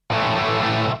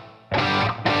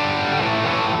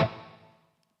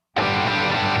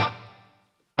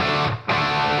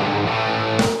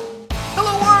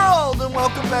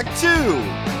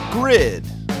to Grid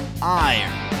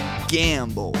Iron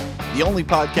Gamble, the only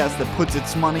podcast that puts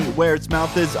its money where its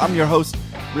mouth is. I'm your host,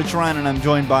 Rich Ryan, and I'm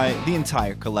joined by the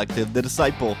entire collective, the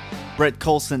Disciple, Brett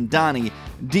Colson, Donnie,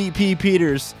 DP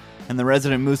Peters, and the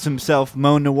resident moose himself,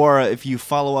 Mo Nawara. If you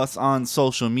follow us on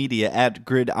social media at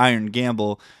Grid Iron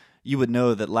Gamble, you would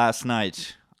know that last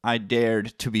night I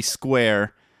dared to be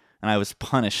square, and I was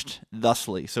punished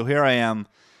thusly. So here I am,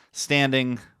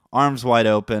 standing, arms wide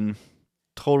open,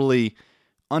 totally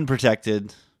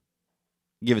unprotected.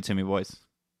 Give it to me, boys.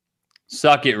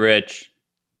 Suck it, Rich.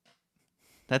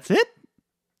 That's it?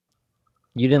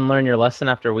 You didn't learn your lesson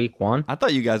after week one? I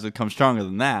thought you guys would come stronger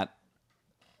than that.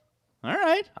 All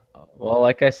right. Well,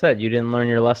 like I said, you didn't learn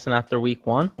your lesson after week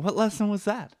one? What lesson was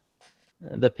that?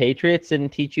 The Patriots didn't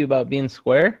teach you about being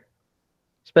square?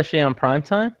 Especially on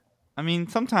primetime? I mean,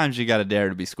 sometimes you got to dare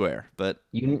to be square, but...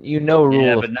 You know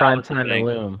rule of primetime to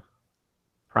loom.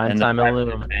 Primetime to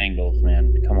loom. Angles,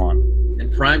 man. Come on.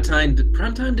 And primetime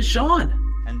Deshaun.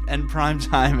 And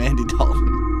primetime Andy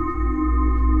Dalton.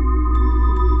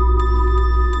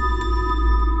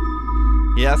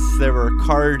 Yes, there were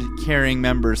card-carrying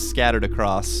members scattered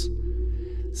across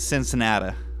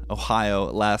Cincinnati, Ohio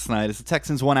last night as the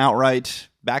Texans won outright.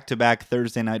 Back-to-back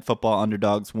Thursday night football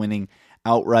underdogs winning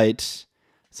outright.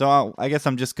 So I guess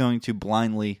I'm just going to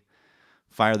blindly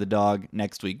fire the dog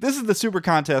next week. This is the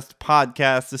SuperContest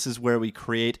podcast. This is where we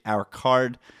create our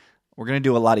card. We're going to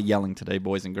do a lot of yelling today,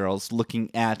 boys and girls,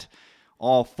 looking at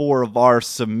all four of our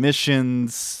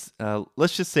submissions.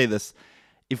 Let's just say this.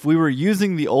 If we were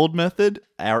using the old method,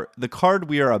 the card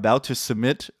we are about to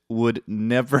submit would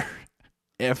never,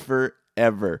 ever,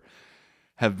 ever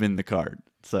have been the card.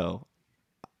 So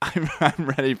I'm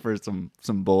ready for some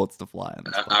bullets to fly on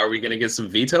this. Are we going to get some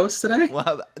vetoes today?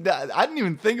 Well, I didn't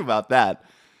even think about that,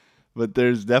 but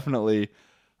there's definitely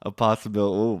a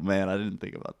possibility. Oh man, I didn't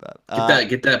think about that.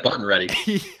 Get that button ready.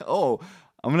 Oh,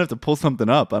 I'm gonna have to pull something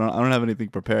up. I don't have anything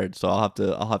prepared, so I'll have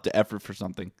to effort for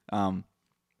something.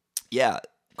 Yeah,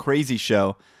 crazy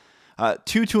show.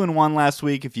 2-2-1 last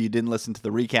week. If you didn't listen to the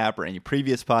recap or any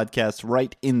previous podcasts,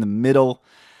 right in the middle.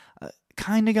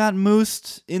 Kind of got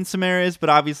moosed in some areas, but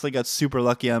obviously got super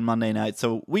lucky on Monday night.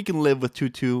 So we can live with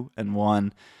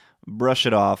 2-2-1, brush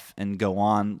it off, and go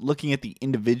on. Looking at the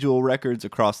individual records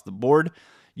across the board,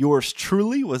 yours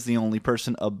truly was the only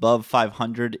person above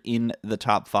 500 in the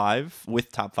top five,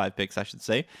 with top five picks, I should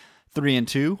say.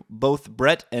 3-2. Both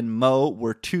Brett and Mo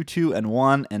were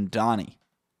 2-2-1, and Donnie.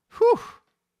 Whew.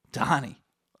 Donnie.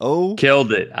 Oh.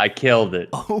 Killed it. I killed it.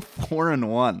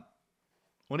 4-1.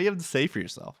 What do you have to say for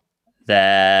yourself?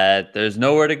 That there's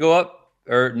nowhere to go up,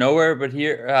 or nowhere but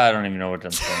here. I don't even know what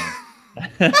I'm saying.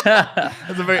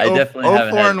 That's a very I definitely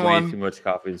haven't had way too much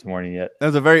coffee this morning yet. That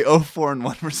was a very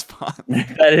 0-4-1 response.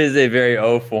 That is a very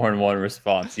 0-4-1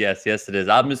 response. Yes, it is.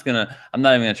 I'm not even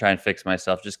gonna try and fix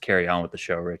myself. Just carry on with the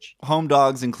show, Rich. Home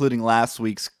dogs, including last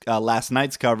night's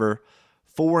cover,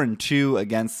 4-2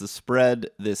 against the spread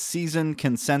this season.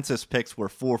 Consensus picks were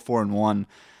 4-4-1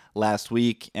 last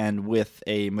week, and with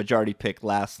a majority pick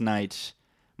last night.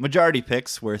 Majority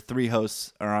picks, where three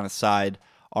hosts are on a side,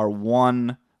 are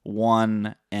 1-1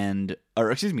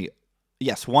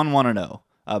 1-1-0.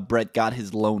 Brett got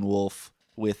his lone wolf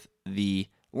with the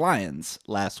Lions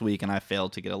last week, and I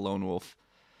failed to get a lone wolf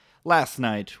last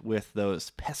night with those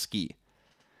pesky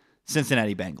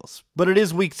Cincinnati Bengals. But it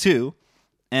is week 2,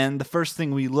 and the first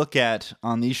thing we look at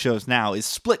on these shows now is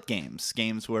split games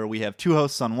where we have two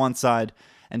hosts on one side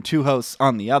and two hosts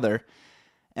on the other.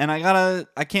 And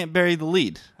I can't bury the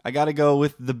lead. I gotta go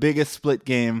with the biggest split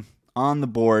game on the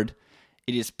board.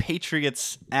 It is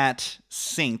Patriots at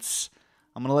Saints.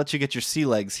 I'm gonna let you get your sea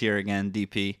legs here again,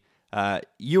 DP.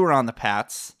 You were on the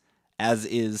Pats, as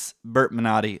is Bert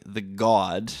Minotti, the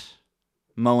God.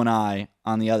 Mo and I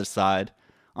on the other side,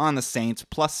 on the Saints,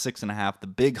 plus 6.5, the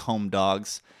big home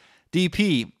dogs.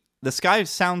 DP, the sky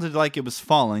sounded like it was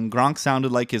falling. Gronk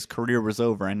sounded like his career was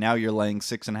over, and now you're laying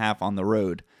 6.5 on the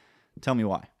road. Tell me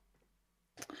why.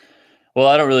 Well,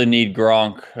 I don't really need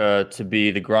Gronk to be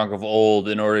the Gronk of old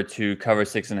in order to cover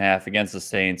 6.5 against the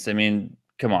Saints. I mean,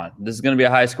 come on. This is going to be a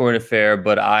high-scoring affair,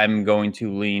 but I'm going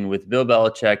to lean with Bill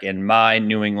Belichick and my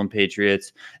New England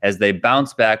Patriots as they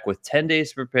bounce back with 10 days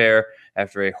to prepare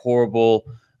after a horrible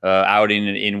outing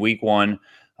in week 1.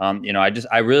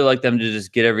 I really like them to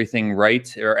just get everything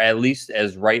right, or at least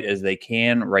as right as they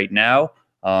can right now,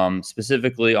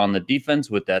 specifically on the defense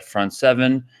with that front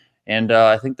seven. And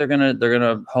I think they're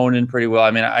gonna hone in pretty well.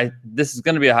 I mean, this is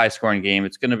going to be a high scoring game.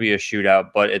 It's going to be a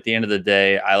shootout. But at the end of the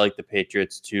day, I like the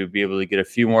Patriots to be able to get a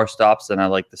few more stops than I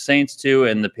like the Saints to,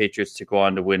 and the Patriots to go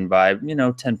on to win by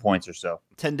 10 points or so.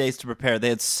 10 days to prepare. They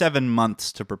had 7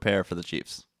 months to prepare for the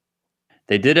Chiefs.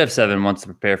 They did have 7 months to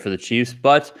prepare for the Chiefs,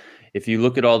 but if you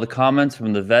look at all the comments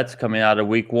from the vets coming out of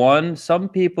week 1, some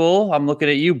people, I'm looking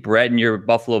at you, Brett, and your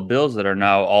Buffalo Bills that are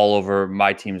now all over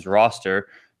my team's roster,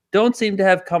 don't seem to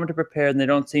have come to prepare, and they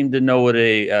don't seem to know what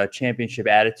a championship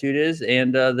attitude is,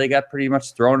 and they got pretty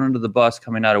much thrown under the bus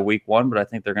coming out of week 1, but I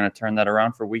think they're going to turn that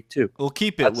around for week 2. We'll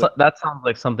keep it. That sounds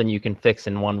like something you can fix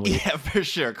in 1 week. Yeah, for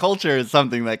sure. Culture is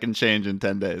something that can change in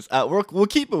 10 days. We'll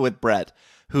keep it with Brett,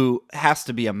 who has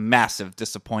to be a massive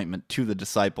disappointment to the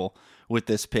disciple with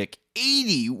this pick.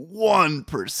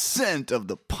 81% of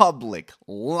the public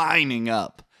lining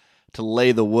up to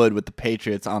lay the wood with the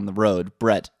Patriots on the road.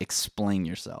 Brett, explain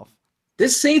yourself.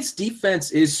 This Saints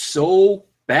defense is so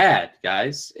bad,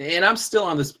 guys. And I'm still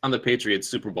on the Patriots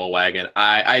Super Bowl wagon.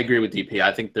 I agree with DP.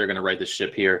 I think they're going to right the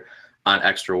ship here on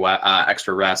extra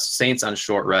rest. Saints on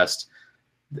short rest.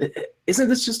 Isn't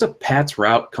this just a Pats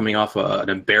route coming off an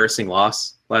embarrassing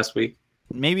loss last week?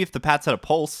 Maybe if the Pats had a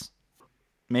pulse,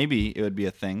 maybe it would be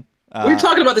a thing. We're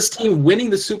talking about this team winning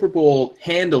the Super Bowl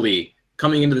handily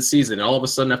coming into the season, and all of a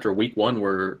sudden after week 1,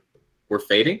 we're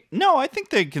fading? No, I think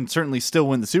they can certainly still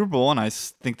win the Super Bowl, and I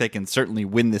think they can certainly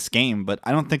win this game, but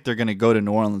I don't think they're going to go to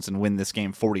New Orleans and win this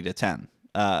game 40-10.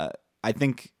 I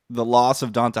think the loss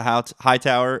of Donta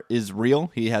Hightower is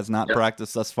real. He has not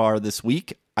practiced thus far this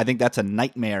week. I think that's a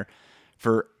nightmare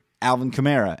for Alvin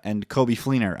Kamara and Kobe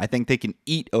Fleener. I think they can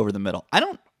eat over the middle.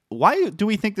 Why do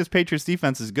we think this Patriots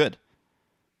defense is good?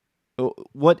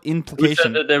 What implication? Who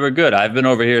said that they were good? I've been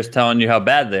over here telling you how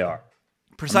bad they are.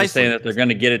 Precisely. I'm just saying that they're going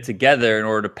to get it together in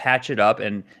order to patch it up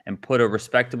and put a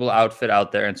respectable outfit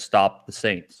out there and stop the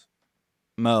Saints.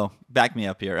 Mo, back me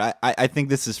up here. I think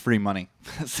this is free money.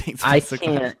 Saints I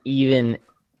can't even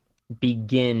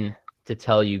begin to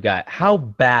tell you guys, how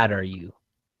bad are you?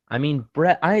 I mean,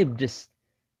 Brett, I got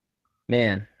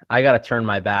to turn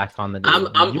my back on the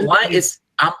dude. I'm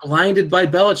blinded by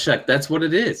Belichick. That's what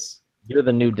it is. You're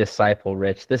the new disciple,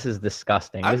 Rich. This is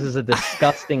disgusting. This is a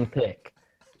disgusting pick.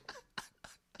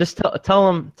 Just tell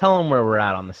him where we're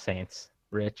at on the Saints,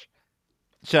 Rich.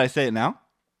 Should I say it now?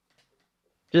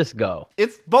 Just go.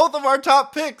 It's both of our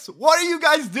top picks. What are you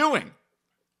guys doing?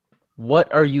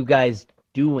 What are you guys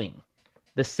doing?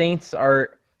 The Saints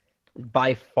are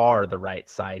by far the right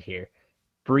side here.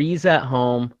 Breeze at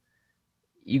home.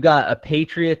 You got a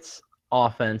Patriots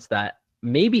offense that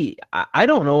maybe, I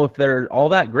don't know if they're all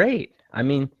that great. I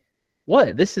mean,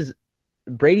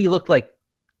 Brady looked like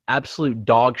absolute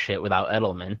dog shit without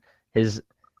Edelman. His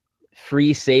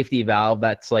free safety valve,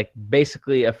 that's like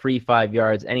basically a free 5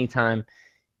 yards anytime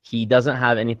he doesn't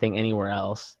have anything anywhere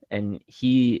else. And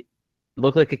he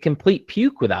looked like a complete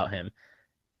puke without him.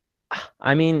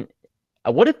 I mean,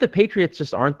 what if the Patriots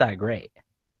just aren't that great?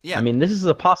 Yeah. I mean, this is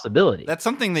a possibility. That's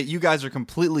something that you guys are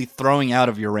completely throwing out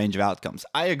of your range of outcomes.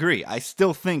 I agree. I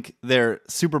still think they're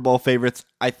Super Bowl favorites.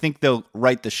 I think they'll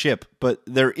right the ship, but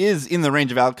there is in the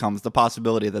range of outcomes the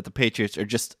possibility that the Patriots are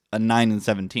just a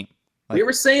 9-7 team. We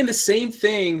were saying the same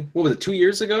thing, what was it, 2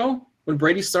 years ago when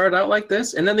Brady started out like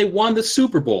this? And then they won the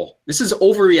Super Bowl. This is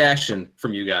overreaction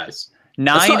from you guys.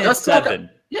 9-7.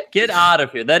 Get out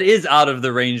of here. That is out of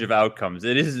the range of outcomes.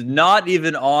 It is not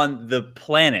even on the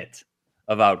planet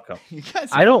of outcome.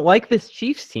 I don't like this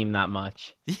Chiefs team that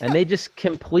much. Yeah. And they just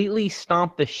completely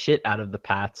stomped the shit out of the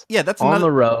Pats. Yeah, that's on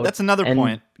the road. That's another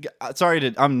point.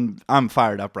 Sorry I'm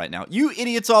fired up right now. You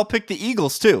idiots all picked the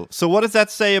Eagles too. So what does that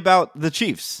say about the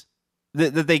Chiefs?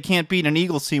 That they can't beat an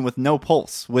Eagles team with no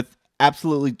pulse, with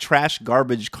absolutely trash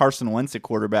garbage Carson Wentz at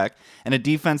quarterback, and a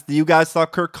defense that you guys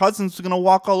thought Kirk Cousins was going to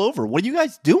walk all over. What are you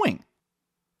guys doing?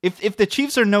 If the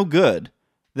Chiefs are no good,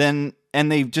 then and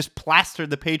they've just plastered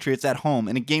the Patriots at home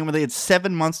in a game where they had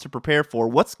 7 months to prepare for,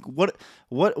 what's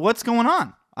going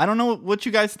on? I don't know what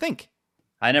you guys think.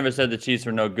 I never said the Chiefs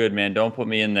were no good, man. Don't put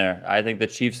me in there. I think the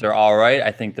Chiefs are all right. I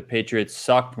think the Patriots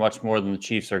sucked much more than the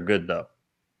Chiefs are good, though,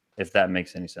 if that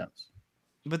makes any sense.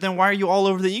 But then why are you all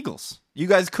over the Eagles? You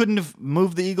guys couldn't have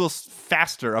moved the Eagles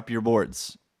faster up your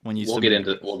boards when you. We'll get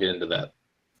into that.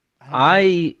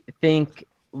 I think.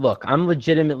 Look, I'm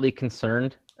legitimately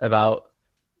concerned about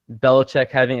Belichick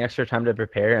having extra time to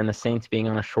prepare and the Saints being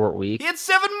on a short week. He had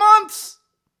 7 months.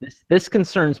 This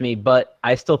concerns me, but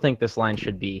I still think this line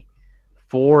should be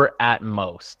 4 at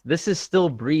most. This is still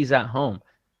Breeze at home.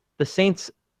 The Saints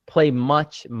play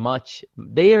much.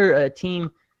 They are a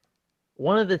team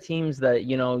one of the teams that,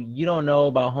 you don't know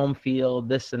about home field,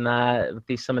 this and that,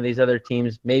 with some of these other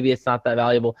teams, maybe it's not that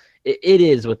valuable. It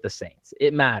is with the Saints.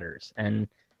 It matters. And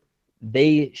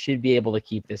they should be able to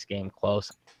keep this game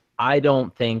close. I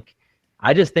think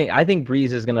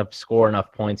Breeze is going to score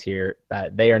enough points here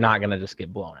that they are not going to just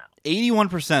get blown out.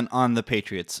 81% on the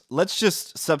Patriots. Let's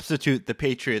just substitute the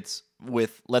Patriots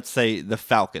with, let's say, the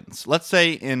Falcons. Let's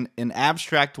say in an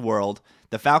abstract world,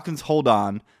 the Falcons hold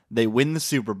on, they win the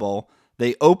Super Bowl,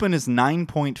 they open as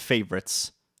 9-point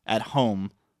favorites at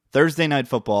home, Thursday Night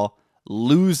Football,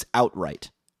 lose outright.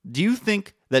 Do you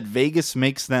think that Vegas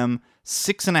makes them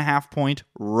 6.5-point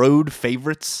road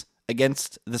favorites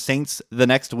against the Saints the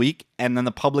next week, and then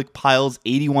the public piles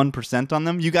 81% on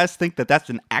them? You guys think that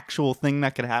that's an actual thing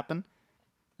that could happen?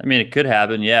 I mean, it could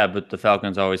happen, yeah, but the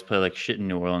Falcons always play like shit in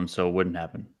New Orleans, so it wouldn't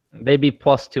happen. They'd be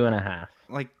plus 2.5.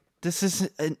 Like, this is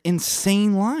an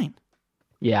insane line.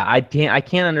 Yeah, I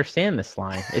can't understand this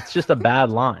line. It's just a bad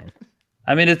line.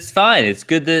 I mean, it's fine. It's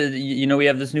good that, we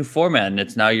have this new format, and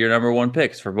it's now your number one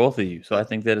picks for both of you. So I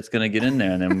think that it's going to get in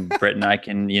there, and then Brett and I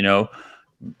can,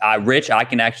 Rich, I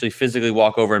can actually physically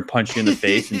walk over and punch you in the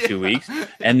face in 2 weeks.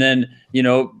 And then,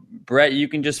 Brett, you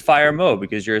can just fire Mo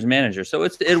because you're his manager. So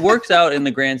it works out in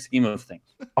the grand scheme of things.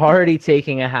 Already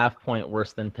taking a half-point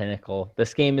worse than Pinnacle.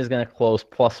 This game is going to close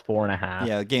plus 4.5.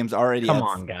 Yeah, the game's already Come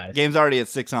on, guys. Game's already at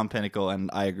 6 on Pinnacle, and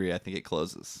I agree. I think it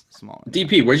closes smaller.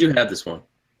 DP, where'd you have this one?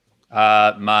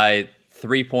 My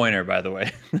 3-pointer, by the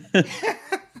way.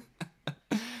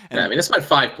 Yeah, I mean, it's my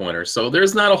 5-pointer, so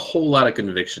there's not a whole lot of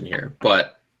conviction here.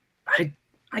 But I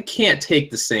can't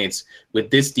take the Saints with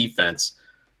this defense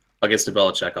against the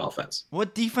Belichick offense.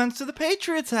 What defense do the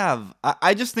Patriots have?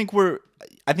 I just think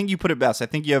I think you put it best. I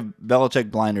think you have Belichick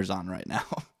blinders on right now.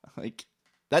 Like,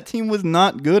 that team was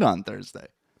not good on Thursday.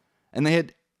 And they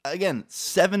had, again,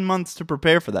 7 months to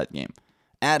prepare for that game.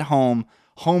 At home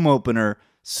opener,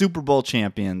 Super Bowl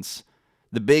champions,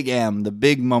 the big M, the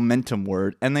big momentum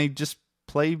word, and they just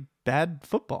play bad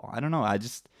football. I don't know.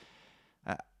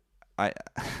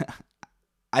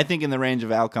 I think in the range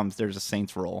of outcomes, there's a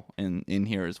Saints roll in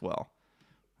here as well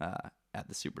at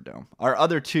the Superdome. Our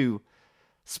other two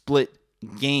split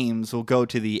games will go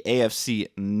to the AFC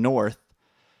North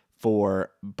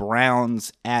for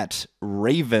Browns at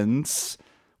Ravens.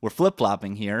 We're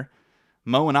flip-flopping here.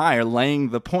 Mo and I are laying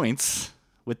the points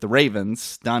with the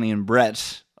Ravens. Donnie and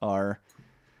Brett are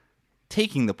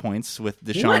taking the points with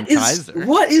Deshaun Kaiser.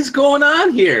 What is going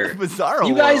on here? Bizarro.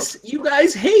 You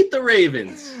guys hate the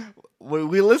Ravens.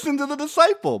 We listen to the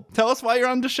disciple. Tell us why you're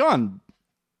on Deshaun.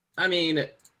 I mean,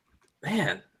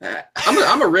 man,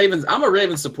 I'm a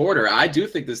Ravens supporter. I do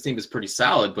think this team is pretty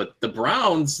solid, but the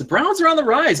Browns are on the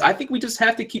rise. I think we just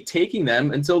have to keep taking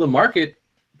them until the market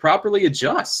properly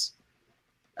adjusts.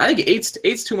 I think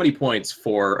eight's too many points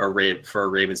for a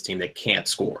Ravens team that can't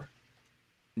score.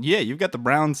 Yeah, you've got the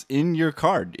Browns in your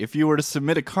card. If you were to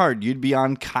submit a card, you'd be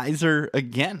on Kaiser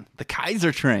again. The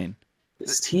Kaiser train.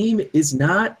 This team is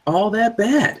not all that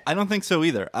bad. I don't think so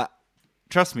either.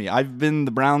 Trust me, I've been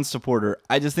the Browns supporter.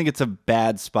 I just think it's a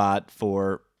bad spot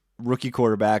for rookie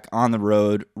quarterback on the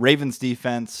road. Ravens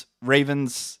defense,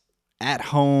 Ravens at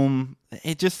home.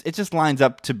 It just lines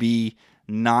up to be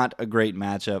not a great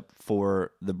matchup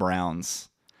for the Browns.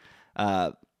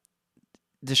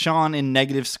 Deshaun in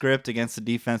negative script against the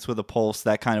defense with a pulse,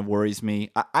 that kind of worries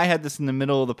me. I had this in the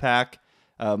middle of the pack.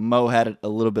 Mo had it a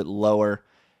little bit lower.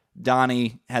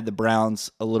 Donnie had the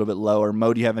Browns a little bit lower.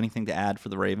 Mo, do you have anything to add for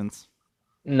the Ravens?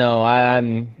 No,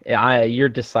 I'm your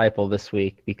disciple this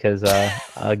week because,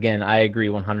 again, I agree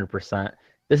 100%.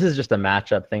 This is just a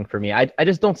matchup thing for me. I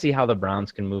just don't see how the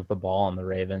Browns can move the ball on the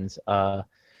Ravens.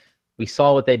 We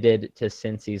saw what they did to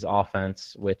Cincy's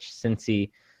offense, which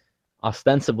Cincy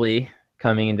ostensibly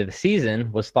coming into the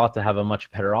season was thought to have a much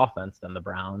better offense than the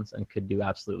Browns and could do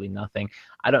absolutely nothing.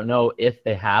 I don't know if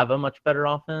they have a much better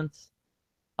offense.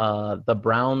 The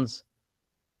Browns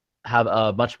have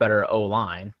a much better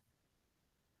O-line,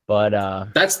 but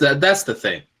that's the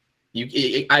thing.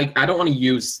 I don't want to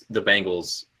use the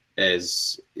Bengals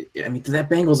as that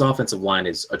Bengals offensive line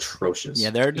is atrocious. Yeah,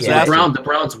 they're a disaster. The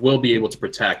Browns will be able to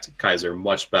protect Kaiser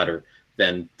much better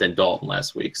than Dalton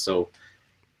last week. So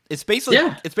it's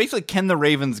basically can the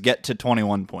Ravens get to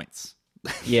 21 points?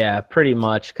 Yeah, pretty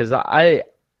much. Because I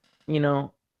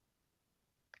just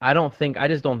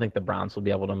don't think the Browns will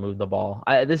be able to move the ball.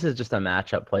 This is just a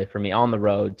matchup play for me on the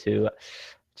road too.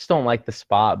 Just don't like the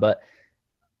spot, but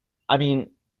I mean,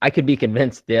 I could be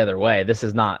convinced the other way. This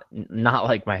is not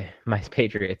like my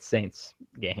Patriots Saints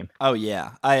game. Oh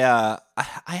yeah, I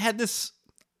had this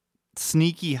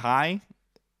sneaky high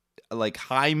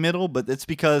middle, but it's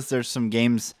because there's some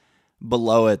games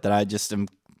below it that I just am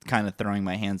kind of throwing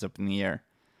my hands up in the air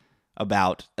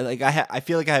about. Like I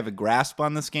feel like I have a grasp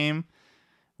on this game,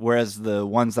 whereas the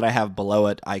ones that I have below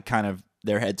it,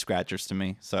 they're head scratchers to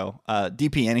me. So,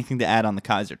 DP, anything to add on the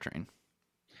Kaiser train?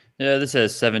 Yeah, this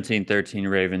has 17-13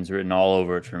 Ravens written all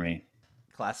over it for me.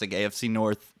 Classic AFC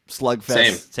North slugfest.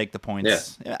 Same. Take the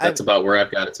points. Yeah, that's about where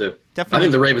I've got it too. Definitely, I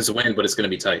think the Ravens win, but it's going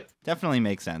to be tight. Definitely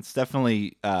makes sense.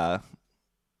 Definitely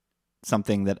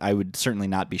something that I would certainly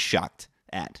not be shocked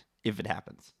at if it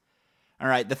happens. All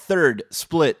right, the third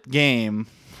split game,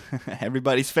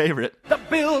 everybody's favorite. The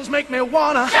Bills make me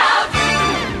wanna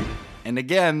shout! And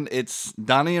again, it's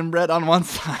Donnie and Brett on one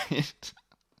side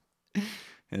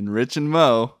and Rich and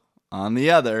Mo on the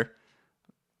other.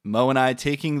 Mo and I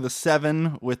taking the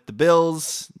 7 with the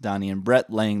Bills. Donnie and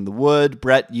Brett laying the wood.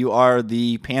 Brett, you are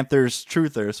the Panthers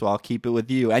truther, so I'll keep it with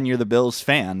you. And you're the Bills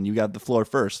fan. You got the floor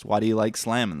first. Why do you like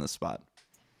Slam in this spot?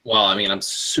 Well, I mean, I'm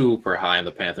super high on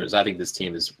the Panthers. I think this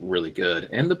team is really good.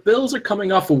 And the Bills are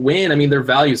coming off a win. I mean, their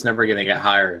value is never going to get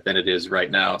higher than it is right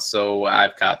now. So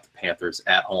I've got the Panthers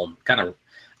at home.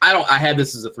 I had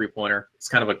this as a 3-pointer. It's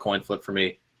kind of a coin flip for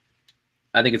me.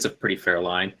 I think it's a pretty fair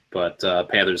line, but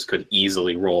Panthers could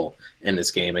easily roll in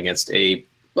this game against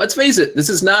let's face it, this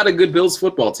is not a good Bills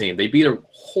football team. They beat a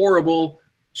horrible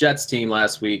Jets team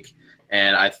last week,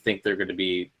 and I think they're going to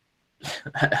be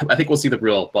I think we'll see the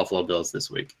real Buffalo Bills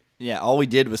this week. Yeah, all we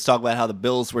did was talk about how the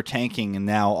Bills were tanking, and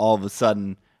now all of a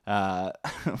sudden, I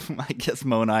guess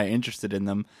Mo and I are interested in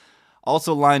them.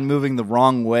 Also, line moving the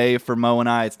wrong way for Mo and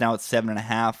I. It's now at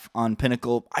 7.5 on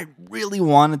Pinnacle. I really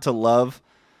wanted to love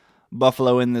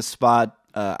Buffalo in this spot.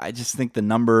 I just think the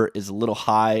number is a little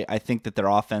high. I think that their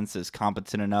offense is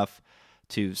competent enough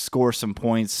to score some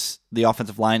points. The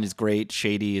offensive line is great.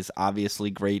 Shady is obviously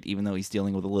great, even though he's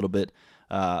dealing with a little bit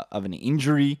of an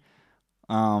injury.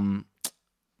 But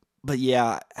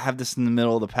yeah, have this in the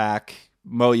middle of the pack.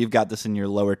 Mo, you've got this in your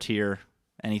lower tier.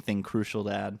 Anything crucial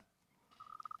to add?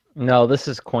 No, this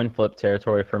is coin flip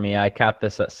territory for me. I capped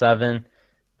this at 7.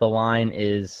 The line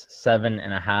is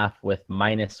 7.5 with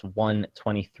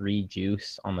 -123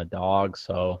 juice on the dog.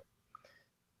 So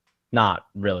not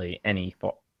really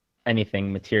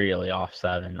anything materially off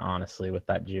 7, honestly, with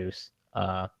that juice.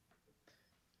 To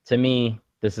me,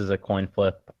 this is a coin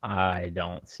flip. I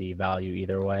don't see value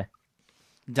either way.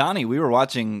 Donnie, we were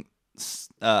watching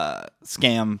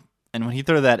Scam, and when he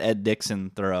threw that Ed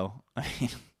Dixon throw, I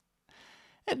mean,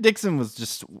 Ed Dixon was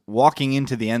just walking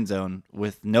into the end zone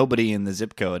with nobody in the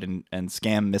zip code, and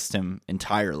Scam missed him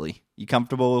entirely. You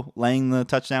comfortable laying the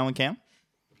touchdown with Cam?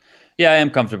 Yeah, I am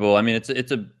comfortable. I mean,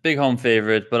 it's a big home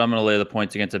favorite, but I'm going to lay the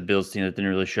points against a Bills team that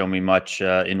didn't really show me much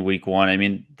in Week 1. I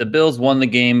mean, the Bills won the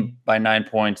game by 9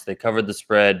 points. They covered the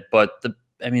spread, but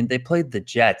they played the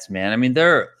Jets, man. I mean,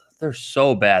 they're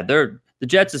so bad. The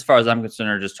Jets, as far as I'm concerned,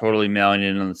 are just totally mailing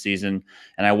in on the season,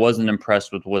 and I wasn't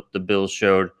impressed with what the Bills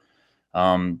showed.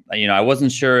 I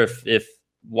wasn't sure if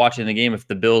watching the game, if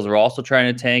the Bills were also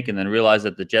trying to tank and then realized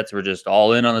that the Jets were just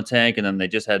all in on the tank and then they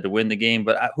just had to win the game.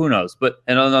 But who knows?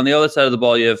 And on the other side of the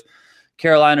ball, you have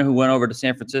Carolina, who went over to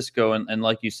San Francisco. And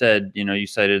like you said, you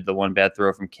cited the one bad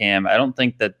throw from Cam. I don't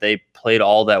think that they played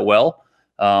all that well.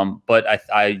 But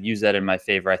I use that in my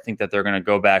favor. I think that they're going to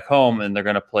go back home and they're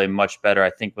going to play much better. I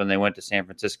think when they went to San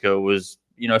Francisco, it was,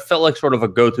 it felt like sort of a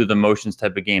go through the motions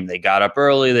type of game. They got up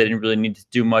early. They didn't really need to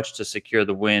do much to secure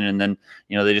the win. And then,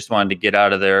 they just wanted to get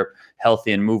out of there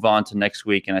healthy and move on to next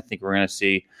week. And I think we're going to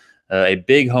see a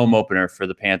big home opener for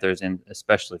the Panthers and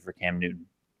especially for Cam Newton.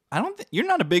 I don't think you're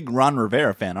not a big Ron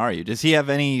Rivera fan, are you? Does he have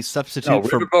any substitute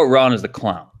for Riverboat Ron is the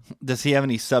clown. Does he have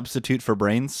any substitute for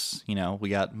brains? We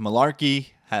got Malarkey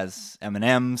has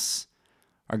M&Ms.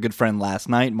 Our good friend last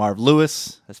night, Marv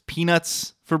Lewis, has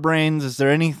peanuts for brains. Is there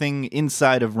anything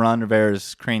inside of Ron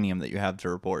Rivera's cranium that you have to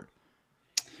report?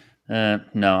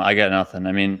 No, I got nothing.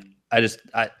 I mean,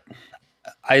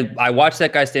 I watch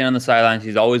that guy stand on the sidelines.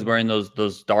 He's always wearing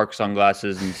those dark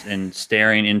sunglasses and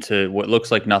staring into what looks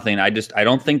like nothing. I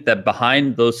don't think that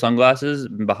behind those sunglasses,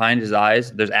 behind his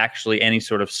eyes, there's actually any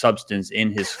sort of substance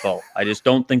in his skull. I just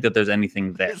don't think that there's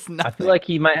anything there. I feel like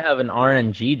he might have an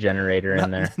RNG generator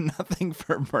in there. Nothing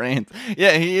for brains.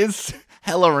 Yeah, he is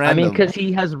hella random. I mean, because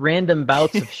he has random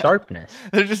bouts of sharpness.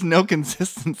 There's just no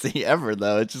consistency ever,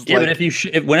 though. It's just but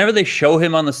if whenever they show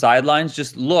him on the sidelines,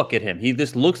 just look at him. He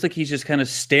just looks like he's just kind of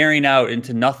staring out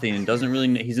into nothing and doesn't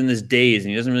really. He's in this daze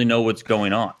and he doesn't really know what's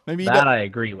going on. Maybe I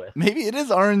agree with. Maybe it is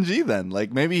RNG then.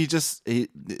 Like maybe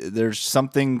there's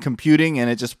something computing and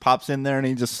it just pops in there and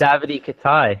he just. Davide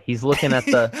Katai. He's looking at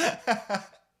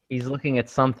he's looking at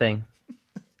something.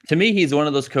 To me, he's one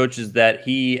of those coaches that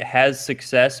he has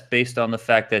success based on the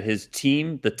fact that his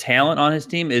team, the talent on his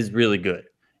team, is really good.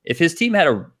 If his team had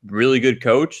a really good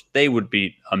coach, they would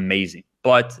be amazing.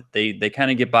 But they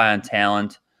kind of get by on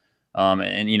talent,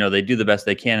 and they do the best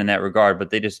they can in that regard.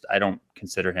 But I don't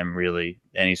consider him really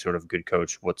any sort of good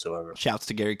coach whatsoever. Shouts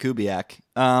to Gary Kubiak.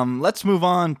 Let's move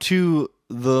on to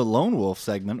the Lone Wolf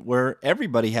segment, where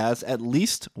everybody has at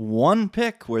least one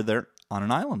pick where they're on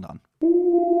an island on.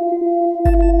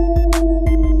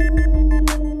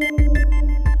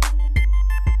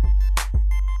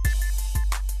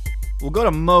 We'll go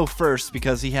to Mo first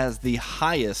because he has the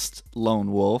highest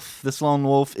Lone Wolf. This Lone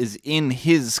Wolf is in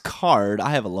his card.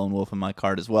 I have a Lone Wolf in my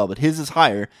card as well, but his is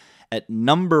higher at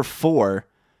number 4.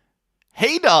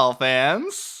 Hey,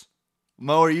 Dolphins!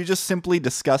 Mo, are you just simply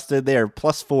disgusted? They are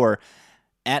 +4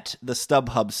 at the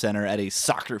StubHub Center at a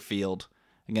soccer field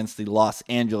against the Los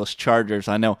Angeles Chargers.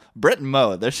 I know, Brett and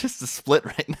Mo, there's just a split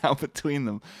right now between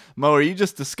them. Mo, are you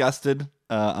just disgusted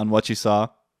on what you saw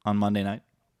on Monday night?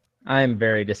 I am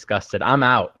very disgusted. I'm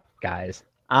out, guys.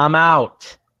 I'm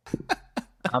out.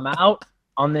 I'm out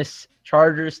on this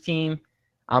Chargers team.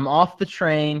 I'm off the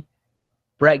train.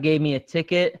 Brett gave me a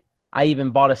ticket. I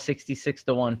even bought a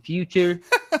 66-1 future.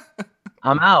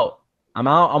 I'm out. I'm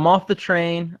off the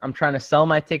train. I'm trying to sell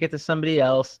my ticket to somebody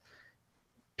else.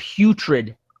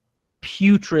 Putrid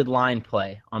line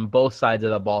play on both sides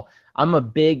of the ball. I'm a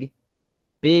big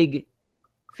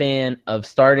fan of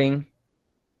starting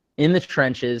in the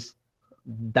trenches.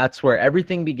 That's where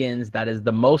everything begins. That is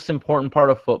the most important part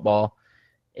of football.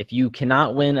 If you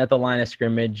cannot win at the line of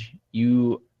scrimmage,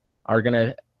 you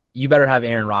better have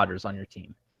Aaron Rodgers on your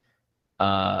team.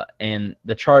 And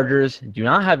the Chargers do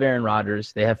not have Aaron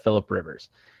Rodgers. They have Phillip Rivers,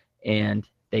 and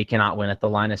they cannot win at the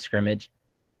line of scrimmage.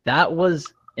 That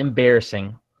was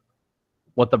embarrassing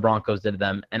what the Broncos did to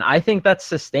them, and I think that's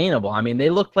sustainable. I mean,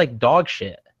 they looked like dog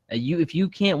shit. If you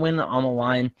can't win on the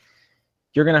line,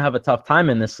 you're going to have a tough time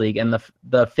in this league. And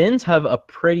the Finns have a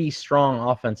pretty strong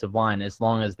offensive line as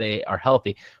long as they are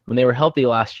healthy. When they were healthy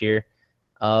last year,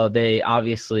 they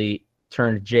obviously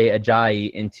turned Jay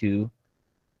Ajayi into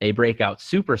a breakout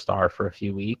superstar for a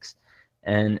few weeks.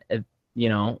 And,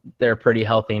 they're pretty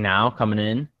healthy now coming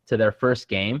in to their first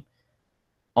game,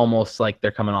 almost like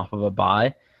they're coming off of a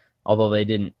bye. Although they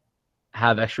didn't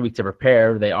have extra week to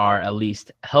prepare, they are at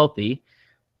least healthy.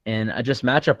 And just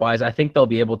matchup-wise, I think they'll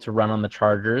be able to run on the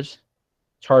Chargers.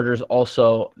 Chargers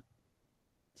also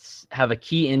have a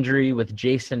key injury with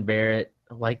Jason Barrett.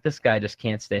 Like, this guy just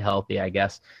can't stay healthy, I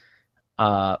guess.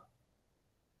 I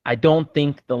don't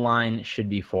think the line should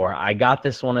be 4. I got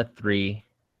this one at 3,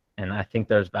 and I think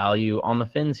there's value on the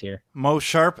Finns here. Mo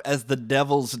sharp as the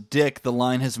devil's dick. The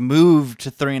line has moved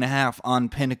to 3.5 on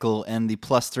Pinnacle, and the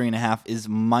 +3.5 is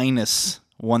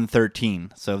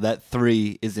 -113. So that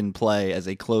 3 is in play as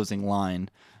a closing line.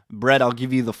 Brett, I'll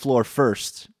give you the floor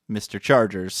first. Mr.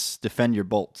 Chargers, defend your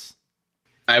bolts.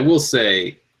 I will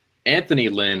say Anthony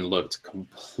Lynn looked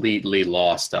completely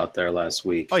lost out there last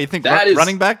week. Oh, you think that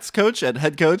running backs coach and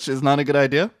head coach is not a good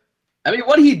idea? I mean,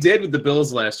 what he did with the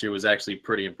Bills last year was actually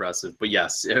pretty impressive. But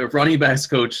yes, if running backs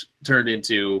coach turned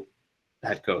into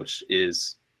head coach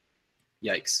is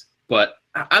yikes. But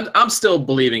I'm still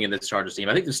believing in this Chargers team.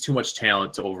 I think there's too much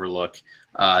talent to overlook.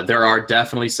 There are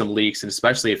definitely some leaks, and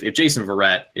especially if Jason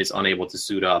Verrett is unable to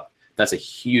suit up, that's a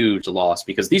huge loss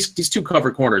because these two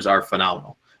cover corners are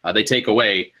phenomenal. They take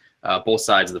away both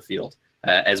sides of the field,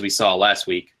 as we saw last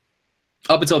week.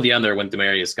 Up until the end there when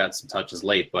Demaryius got some touches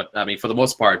late. But, I mean, for the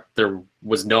most part, there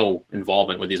was no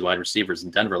involvement with these wide receivers in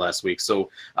Denver last week.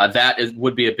 So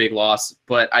would be a big loss.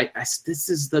 But this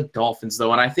is the Dolphins,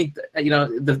 though. And I think,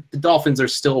 the Dolphins are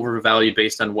still overvalued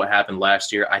based on what happened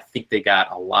last year. I think they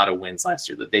got a lot of wins last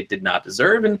year that they did not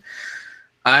deserve. And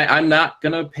I'm not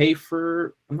going to pay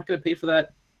for that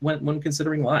when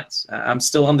considering lines. I'm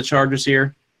still on the Chargers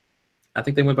here. I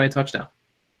think they win by a touchdown.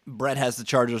 Brett has the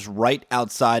Chargers right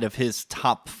outside of his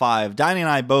top 5. Diney and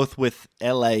I both with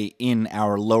LA in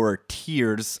our lower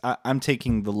tiers. I'm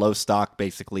taking the low stock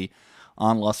basically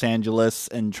on Los Angeles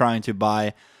and trying to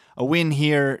buy a win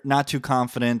here. Not too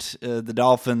confident. The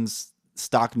Dolphins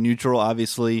stock neutral,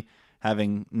 obviously,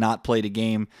 having not played a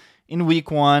game in week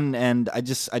 1, and I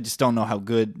just don't know how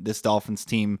good this Dolphins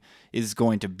team is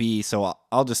going to be. So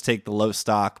I'll just take the low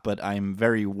stock, but I'm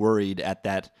very worried at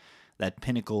that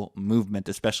Pinnacle movement,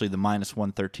 especially the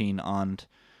 -113 on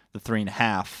the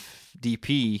 3.5.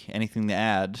 DP, anything to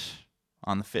add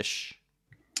on the fish?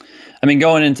 I mean,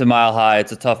 going into Mile High,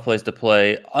 it's a tough place to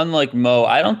play. Unlike Mo,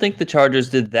 I don't think the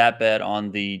Chargers did that bad on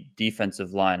the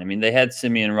defensive line. I mean, they had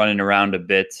Simeon running around a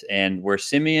bit, and where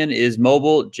Simeon is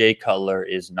mobile, Jay Cutler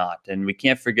is not. And we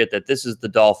can't forget that this is the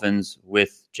Dolphins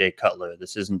with Jay Cutler.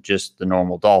 This isn't just the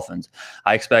normal Dolphins.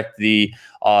 I expect the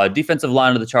defensive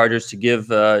line of the Chargers to give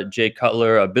Jay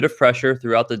Cutler a bit of pressure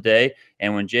throughout the day.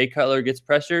 And when Jay Cutler gets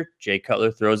pressure, Jay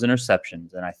Cutler throws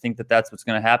interceptions. And I think that that's what's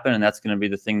going to happen. And that's going to be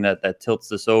the thing that tilts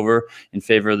this over in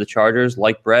favor of the Chargers.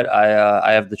 Like Brett,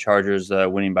 I have the Chargers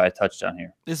winning by a touchdown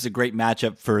here. This is a great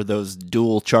matchup for those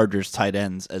dual Chargers tight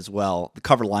ends as well. The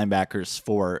cover linebackers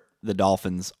for the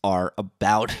Dolphins are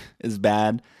about as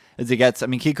bad as it gets. I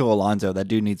mean, Kiko Alonso, that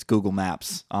dude needs Google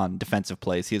Maps on defensive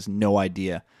plays. He has no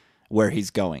idea where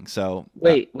he's going. So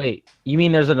Wait. You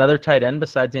mean there's another tight end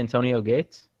besides Antonio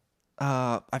Gates?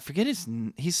 I forget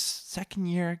he's second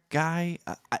year guy.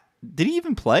 Did he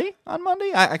even play on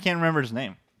Monday? I can't remember his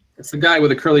name. It's the guy with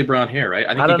the curly brown hair, right?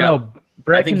 I don't know.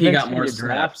 I think he got more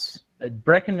snaps.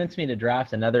 Brett convinced me to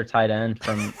draft another tight end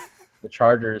from the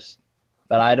Chargers,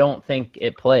 but I don't think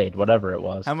it played, whatever it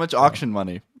was. How much auction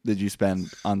money did you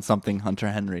spend on something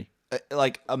Hunter Henry?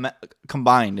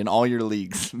 Combined in all your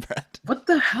leagues, Brett. What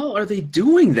the hell are they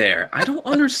doing there? I don't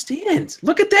understand.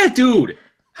 Look at that dude.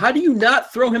 How do you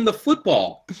not throw him the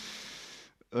football?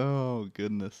 Oh,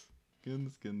 goodness.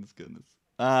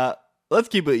 Let's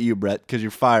keep it you, Brett, because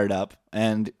you're fired up.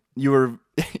 And you were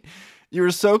you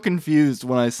were so confused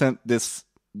when I sent this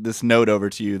note over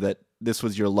to you that this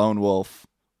was your lone wolf.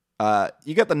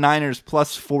 You got the Niners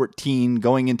plus 14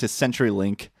 going into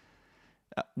CenturyLink.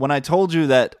 When I told you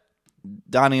that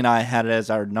Donnie and I had it as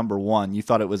our number one, you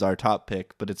thought it was our top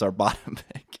pick, but it's our bottom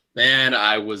pick. Man,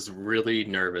 I was really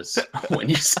nervous when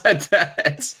you said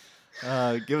that.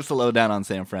 Give us a lowdown on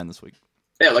San Fran this week.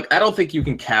 Yeah, look, I don't think you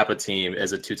can cap a team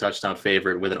as a 2-touchdown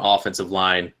favorite with an offensive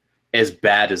line as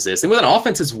bad as this, and with an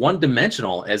offense as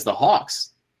one-dimensional as the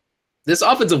Hawks. This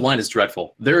offensive line is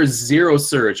dreadful. There is zero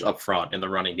surge up front in the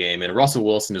running game, and Russell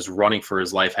Wilson is running for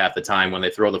his life half the time when they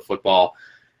throw the football.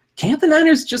 Can't the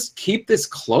Niners just keep this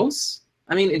close?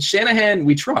 I mean, in Shanahan,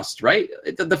 we trust, right?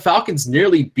 The Falcons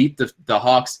nearly beat the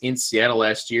Hawks in Seattle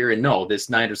last year. And no, this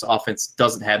Niners offense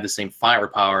doesn't have the same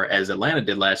firepower as Atlanta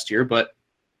did last year. But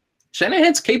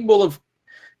Shanahan's capable of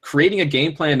creating a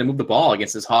game plan to move the ball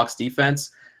against this Hawks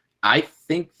defense. I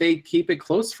think they keep it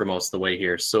close for most of the way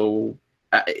here. So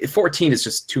 14 is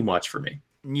just too much for me.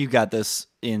 You got this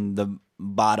in the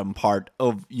bottom part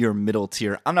of your middle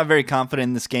tier. I'm not very confident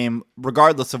in this game.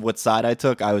 Regardless of what side I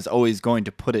took, I was always going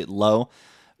to put it low.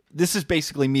 This is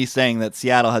basically me saying that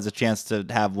Seattle has a chance to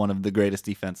have one of the greatest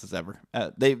defenses ever.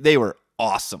 They were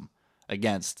awesome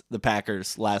against the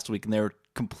Packers last week, and they were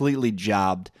completely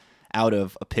jobbed out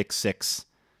of a pick six.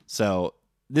 So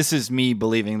this is me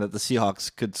believing that the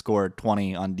Seahawks could score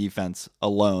 20 on defense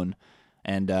alone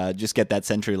and just get that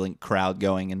CenturyLink crowd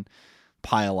going and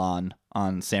pile on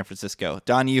San Francisco.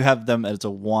 Don, you have them as a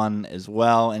 1 as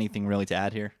well. Anything really to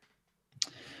add here?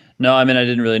 No, I mean, I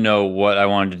didn't really know what I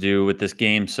wanted to do with this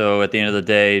game. So at the end of the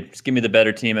day, just give me the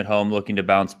better team at home looking to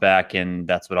bounce back, and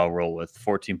that's what I'll roll with,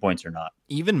 14 points or not.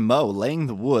 Even Mo laying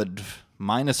the wood,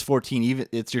 minus 14. Even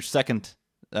it's your second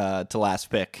to last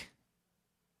pick.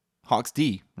 Hawks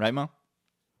D, right, Mo?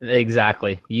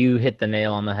 Exactly. You hit the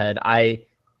nail on the head. I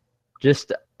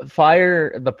just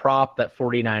fire the prop that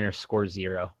 49ers score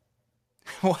 0.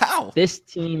 Wow. This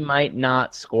team might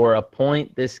not score a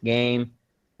point this game,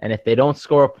 and if they don't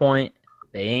score a point,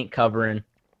 they ain't covering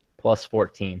plus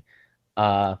 14.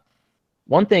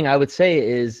 One thing I would say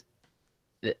is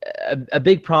a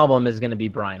big problem is going to be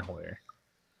Brian Hoyer.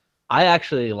 I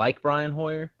actually like Brian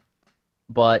Hoyer,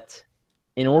 but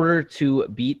in order to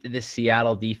beat the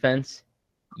Seattle defense,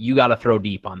 you got to throw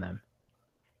deep on them.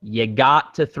 You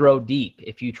got to throw deep.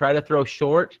 If you try to throw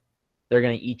short, they're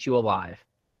going to eat you alive.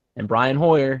 And Brian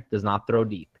Hoyer does not throw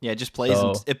deep. Yeah, it just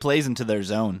plays. It plays into their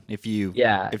zone. If you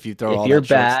throw all you're that short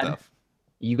bad, stuff,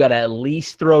 you got to at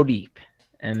least throw deep,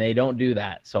 and they don't do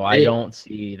that. So I don't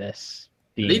see this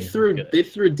being. They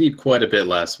threw deep quite a bit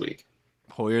last week.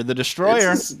 Hoyer the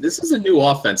Destroyer. This is a new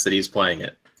offense that he's playing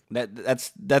it. That's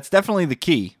definitely the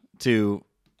key to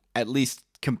at least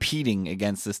competing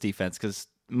against this defense, because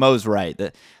Mo's right.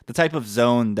 The type of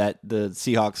zone that the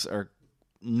Seahawks are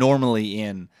normally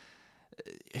in,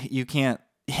 you can't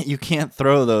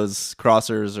throw those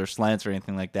crossers or slants or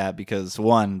anything like that, because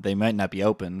one, they might not be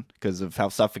open because of how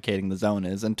suffocating the zone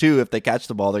is, and two, if they catch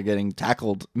the ball, they're getting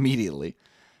tackled immediately.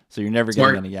 So you're never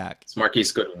getting any yak. It's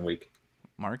Marquise Goodwin week.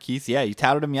 Marquise, yeah, you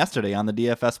touted him yesterday on the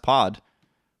DFS pod.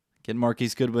 Get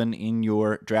Marquise Goodwin in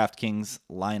your DraftKings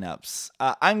lineups.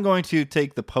 I'm going to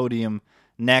take the podium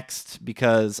next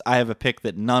because I have a pick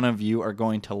that none of you are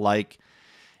going to like.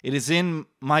 It is in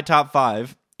my top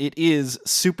 5. It is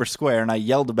super square, and I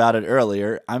yelled about it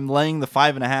earlier. I'm laying the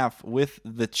 5.5 with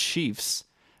the Chiefs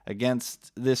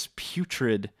against this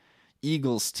putrid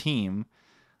Eagles team.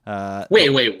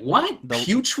 Wait, what?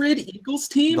 Putrid Eagles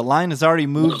team? The line has already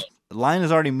moved. The line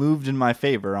has already moved in my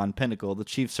favor on Pinnacle. The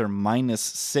Chiefs are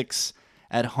 -6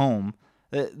 at home.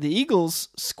 The Eagles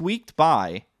squeaked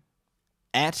by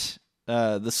at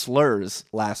the Slurs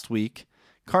last week.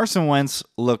 Carson Wentz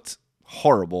looked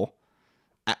horrible.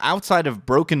 Outside of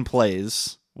broken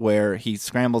plays where he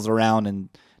scrambles around and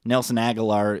Nelson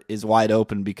Aguilar is wide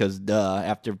open because,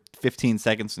 after 15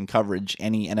 seconds in coverage,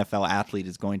 any NFL athlete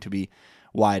is going to be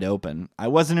wide open. I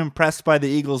wasn't impressed by the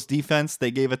Eagles' defense.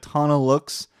 They gave a ton of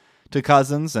looks to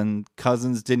Cousins, and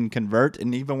Cousins didn't convert.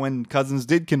 And even when Cousins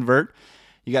did convert,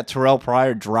 you got Terrell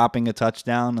Pryor dropping a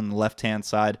touchdown on the left-hand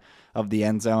side of the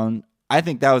end zone. I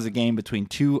think that was a game between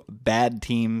two bad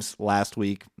teams last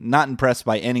week. Not impressed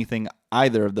by anything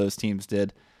either of those teams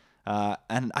did.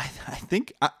 And I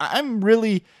think I'm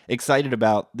really excited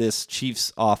about this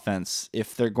Chiefs offense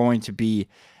if they're going to be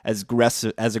as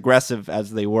aggressive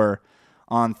as they were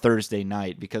on Thursday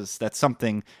night, because that's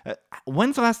something.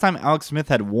 When's the last time Alex Smith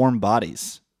had warm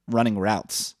bodies running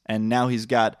routes? And now he's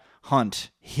got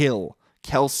Hunt, Hill,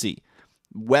 Kelsey.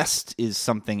 West is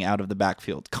something out of the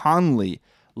backfield. Conley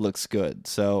looks good.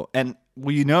 So, and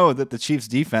we know that the Chiefs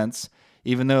defense,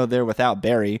 even though they're without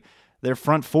Barry, their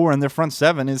front 4 and their front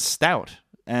 7 is stout.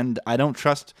 And I don't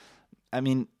trust. I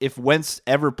mean, if Wentz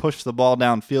ever pushed the ball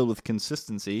downfield with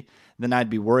consistency, then I'd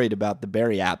be worried about the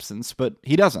Barry absence, but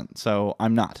he doesn't, so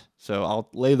I'm not. So I'll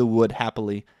lay the wood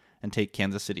happily and take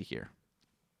Kansas City here.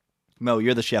 Mo,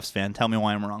 you're the Chiefs fan. Tell me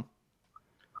why I'm wrong.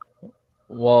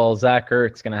 Well, Zach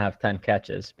Ertz going to have 10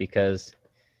 catches because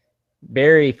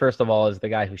Barry, first of all, is the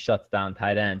guy who shuts down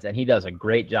tight ends, and he does a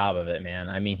great job of it, man.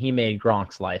 I mean, he made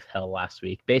Gronk's life hell last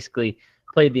week. Basically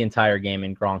played the entire game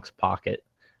in Gronk's pocket.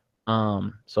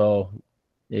 So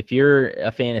if you're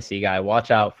a fantasy guy, watch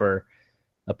out for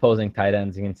opposing tight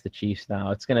ends against the Chiefs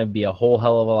now. It's going to be a whole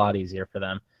hell of a lot easier for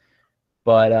them.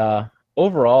 But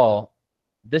overall,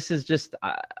 this is just,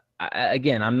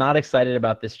 again, I'm not excited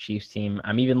about this Chiefs team.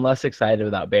 I'm even less excited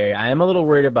without Barry. I am a little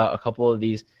worried about a couple of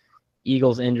these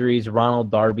Eagles injuries.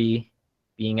 Ronald Darby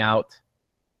being out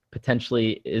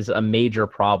potentially is a major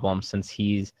problem since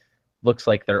he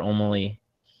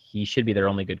should be their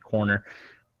only good corner.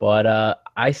 But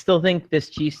I still think this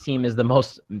Chiefs team is the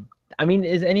most – I mean,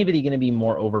 is anybody going to be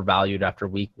more overvalued after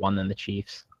week 1 than the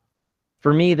Chiefs?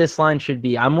 For me, this line should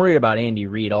be – I'm worried about Andy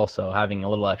Reid also having a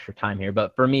little extra time here.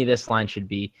 But for me, this line should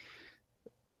be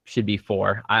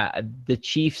 4. The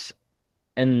Chiefs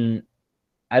 – and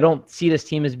I don't see this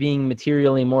team as being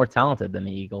materially more talented than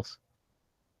the Eagles.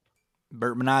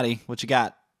 Bert Minotti, what you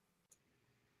got?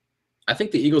 I think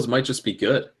the Eagles might just be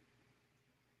good.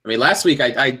 I mean, last week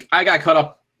I got caught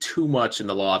up too much in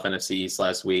the law of NFC East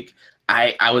last week.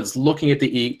 I was looking at the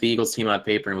Eagles team on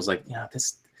paper and was like, yeah,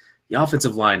 the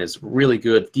offensive line is really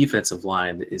good. Defensive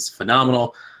line is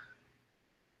phenomenal.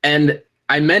 And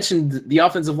I mentioned the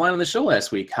offensive line on the show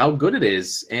last week, how good it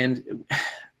is. And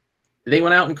they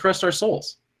went out and crushed our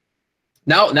souls.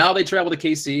 Now they travel to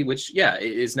KC, which, yeah,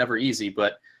 it is never easy.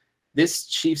 But this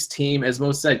Chiefs team, as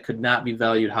Mo said, could not be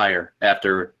valued higher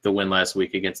after the win last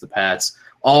week against the Pats.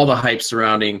 All the hype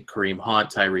surrounding Kareem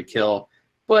Hunt, Tyreek Hill.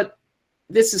 But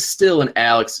this is still an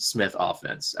Alex Smith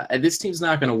offense. This team's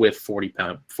not going to whiff 40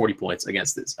 points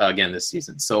against this again this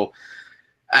season. So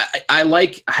I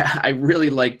really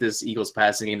like this Eagles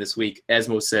passing game this week. As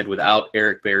Mo said, without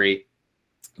Eric Berry.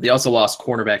 They also lost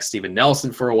cornerback Steven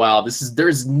Nelson for a while.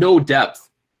 There's no depth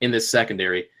in this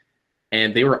secondary,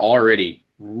 and they were already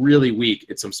really weak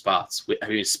at some spots. I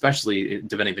mean, especially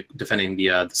defending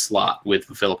the slot with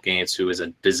Phillip Gaines, who is a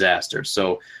disaster.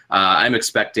 So I'm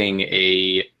expecting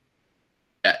the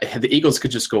Eagles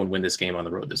could just go and win this game on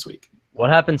the road this week. What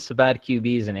happens to bad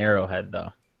QBs in Arrowhead,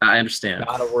 though? I understand.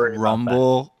 Gotta worry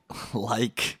Rumble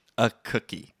like a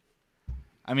cookie.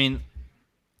 I mean,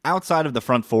 outside of the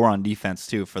front 4 on defense,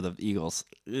 too, for the Eagles.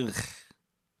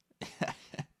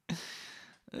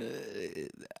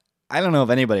 I don't know if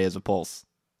anybody has a pulse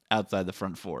outside the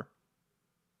front 4.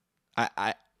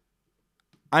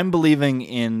 I'm believing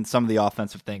in some of the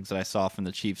offensive things that I saw from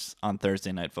the Chiefs on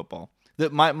Thursday Night Football.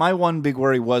 My one big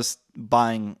worry was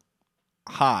buying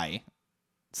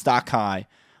stock high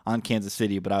on Kansas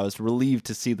City, but I was relieved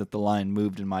to see that the line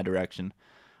moved in my direction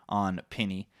on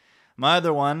Penny. My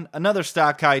other one, another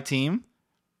stock high team,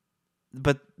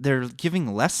 but they're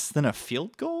giving less than a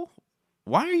field goal?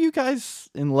 Why are you guys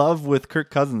in love with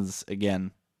Kirk Cousins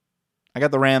again? I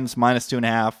got the Rams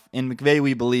 -2.5. In McVay,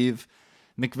 we believe.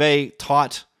 McVay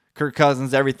taught Kirk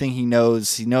Cousins everything he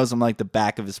knows. He knows him like the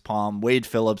back of his palm. Wade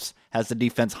Phillips has the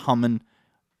defense humming.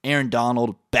 Aaron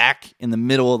Donald back in the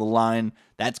middle of the line.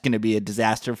 That's going to be a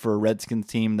disaster for a Redskins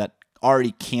team that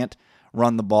already can't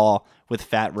run the ball with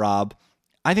Fat Rob.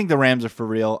 I think the Rams are for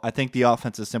real. I think the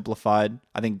offense is simplified.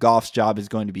 I think Goff's job is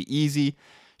going to be easy.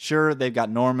 Sure, they've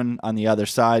got Norman on the other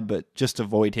side, but just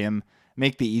avoid him.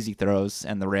 Make the easy throws,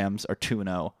 and the Rams are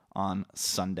 2-0 on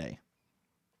Sunday.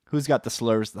 Who's got the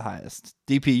slurs the highest?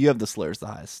 DP, you have the slurs the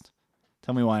highest.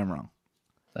 Tell me why I'm wrong.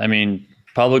 I mean,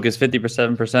 public is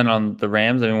 57% on the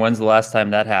Rams. I mean, when's the last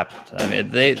time that happened? I mean,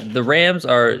 the Rams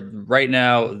are right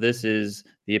now, this is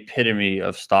the epitome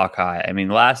of stock high. I mean,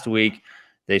 last week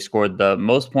they scored the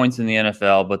most points in the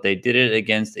NFL, but they did it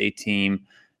against a team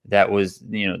that was,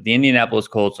 the Indianapolis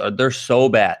Colts. They're so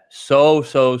bad. So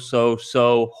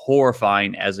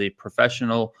horrifying as a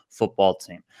professional football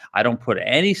team. I don't put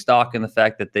any stock in the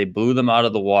fact that they blew them out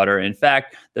of the water. In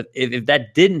fact, if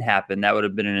that didn't happen, that would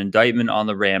have been an indictment on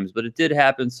the Rams, but it did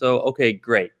happen. So, okay,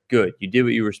 great, good. You did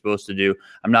what you were supposed to do.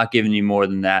 I'm not giving you more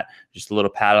than that. Just a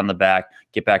little pat on the back.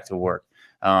 Get back to work.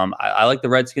 I like the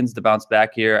Redskins to bounce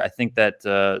back here. I think that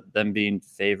them being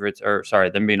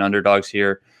underdogs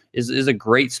here is a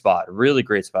great spot, really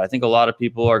great spot. I think a lot of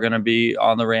people are going to be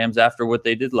on the Rams after what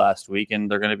they did last week,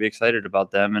 and they're going to be excited about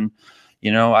them. And,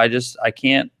 I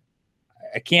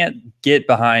can't get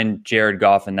behind Jared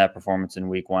Goff in that performance in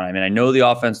week 1. I mean, I know the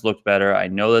offense looked better. I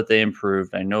know that they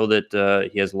improved. I know that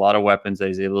he has a lot of weapons that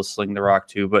he's able to sling the rock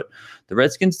to, but the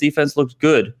Redskins defense looked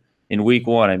good in week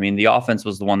 1. I mean, the offense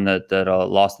was the one that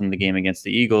lost in the game against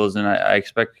the Eagles, and I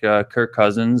expect Kirk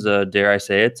Cousins, dare I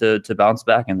say it, to bounce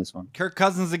back in this one. Kirk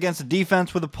Cousins against a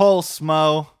defense with a pulse,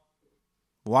 Mo.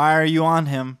 Why are you on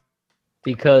him?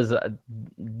 Because,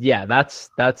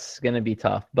 that's going to be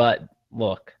tough. But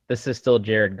look, this is still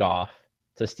Jared Goff,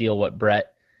 to steal what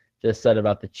Brett just said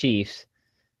about the Chiefs.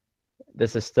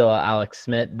 This is still Alex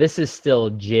Smith. This is still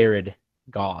Jared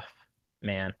Goff,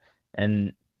 man.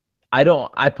 And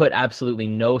I put absolutely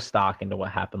no stock into what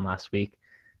happened last week.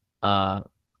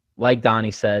 Like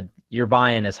Donnie said, you're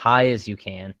buying as high as you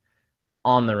can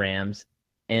on the Rams,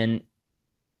 and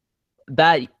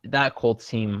that Colts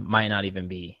team might not even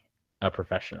be a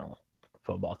professional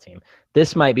football team.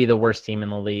 This might be the worst team in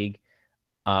the league.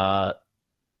 I'm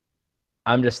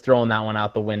just throwing that one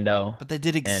out the window. But they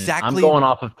did exactly. And I'm going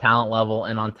off of talent level,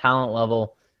 and on talent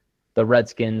level, the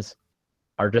Redskins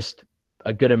are just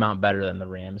a good amount better than the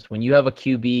Rams. When you have a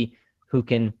QB who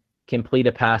can complete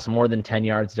a pass more than 10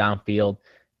 yards downfield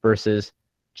versus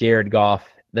Jared Goff,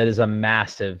 that is a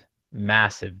massive,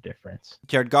 massive difference.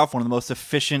 Jared Goff, one of the most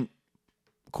efficient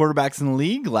quarterbacks in the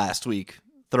league last week,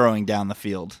 throwing down the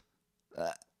field.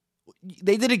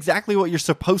 They did exactly what you're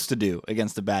supposed to do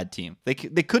against a bad team. They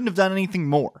couldn't have done anything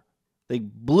more. They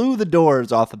blew the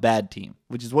doors off a bad team,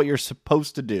 which is what you're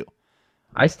supposed to do.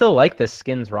 I still like the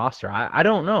Skins roster. I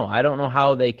don't know. I don't know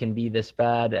how they can be this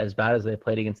bad as they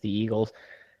played against the Eagles.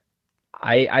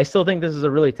 I still think this is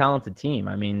a really talented team.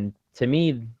 I mean, to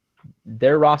me,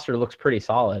 their roster looks pretty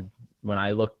solid when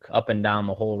I look up and down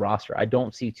the whole roster. I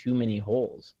don't see too many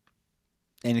holes.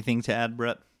 Anything to add,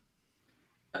 Brett?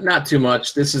 Not too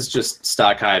much. This is just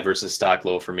stock high versus stock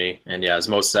low for me. And yeah, as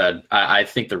Mo said, I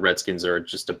think the Redskins are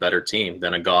just a better team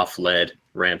than a Goff-led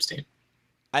Rams team.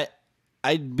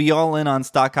 I'd be all in on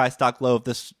stock high, stock low if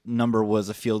this number was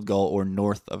a field goal or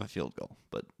north of a field goal.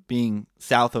 But being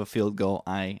south of a field goal,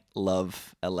 I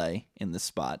love LA in this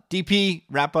spot. DP,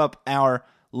 wrap up our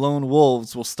Lone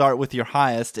Wolves. We'll start with your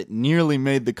highest. It nearly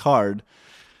made the card,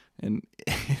 and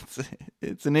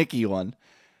it's an icky one.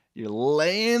 You're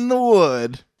laying the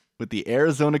wood with the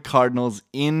Arizona Cardinals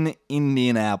in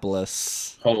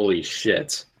Indianapolis. Holy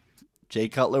shit. Jay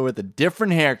Cutler with a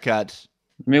different haircut.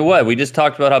 I mean, what? We just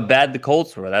talked about how bad the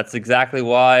Colts were. That's exactly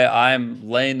why I'm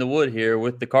laying the wood here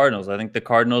with the Cardinals. I think the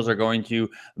Cardinals are going to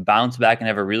bounce back and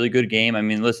have a really good game. I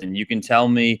mean, listen, you can tell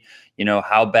me,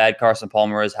 how bad Carson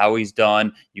Palmer is, how he's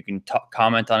done. You can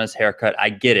comment on his haircut. I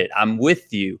get it. I'm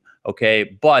with you.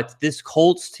 Okay, but this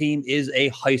Colts team is a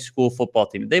high school football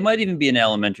team. They might even be an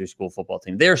elementary school football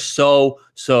team. They're so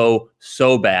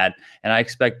bad. And I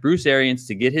expect Bruce Arians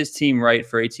to get his team right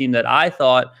for a team that I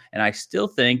thought, and I still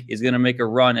think, is going to make a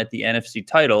run at the NFC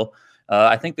title.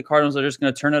 I think the Cardinals are just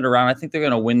going to turn it around. I think they're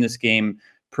going to win this game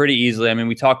pretty easily. I mean,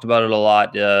 we talked about it a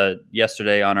lot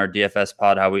yesterday on our DFS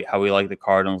pod, how we like the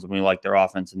Cardinals and we like their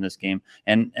offense in this game.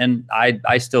 And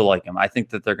I still like them. I think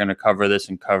that they're going to cover this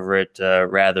and cover it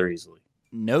rather easily.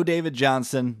 No David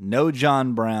Johnson, no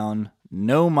John Brown,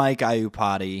 no Mike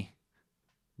Iupati.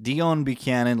 Dion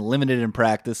Buchanan limited in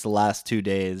practice the last 2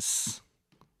 days.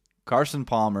 Carson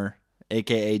Palmer,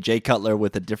 a.k.a. Jay Cutler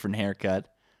with a different haircut.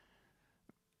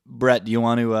 Brett, do you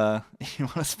want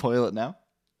to spoil it now?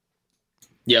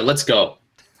 Yeah, let's go.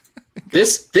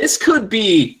 This could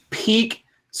be peak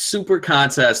Super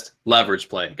Contest leverage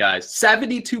play, guys.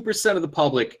 72% of the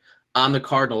public on the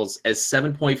Cardinals as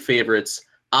 7-point favorites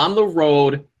on the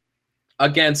road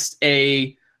against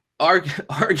arguably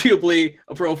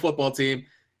a pro football team.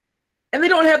 And they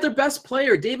don't have their best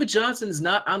player. David Johnson's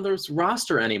not on this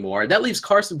roster anymore. That leaves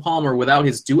Carson Palmer without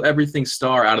his do-everything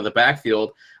star out of the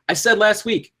backfield. I said last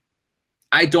week,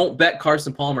 I don't bet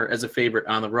Carson Palmer as a favorite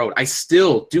on the road. I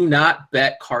still do not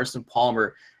bet Carson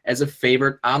Palmer as a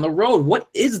favorite on the road. What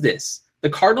is this? The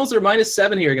Cardinals are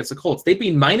 -7 here against the Colts. They'd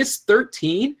be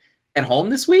 -13 at home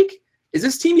this week? Is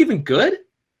this team even good?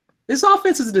 This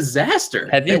offense is a disaster.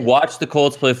 Have you watched the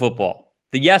Colts play football?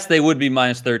 Yes, they would be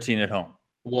 -13 at home.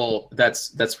 Well,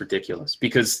 that's ridiculous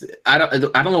because I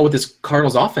don't know what this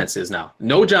Cardinals offense is now.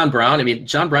 No John Brown. I mean,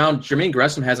 Jermaine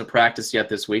Gresham hasn't practiced yet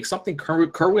this week. Something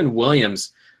Kerwin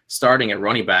Williams starting at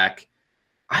running back.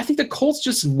 I think the Colts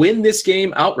just win this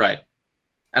game outright.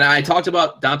 And I talked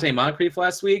about Dante Moncrief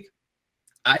last week.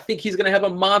 I think he's going to have a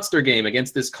monster game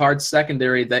against this Cards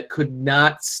secondary that could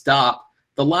not stop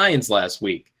the Lions last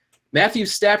week. Matthew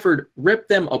Stafford ripped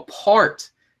them apart.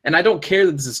 And I don't care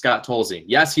that this is Scott Tolzien.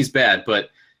 Yes, he's bad,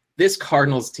 but this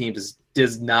Cardinals team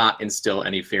does not instill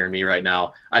any fear in me right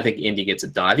now. I think Indy gets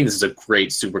it done. I think this is a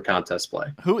great Super Contest play.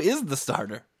 Who is the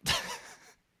starter?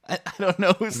 I don't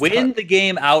know who's win the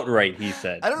game outright, he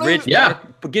said. I don't know. Rich,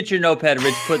 get your notepad,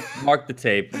 Rich. Mark the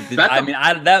tape.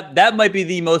 That might be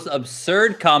the most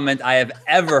absurd comment I have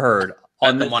ever heard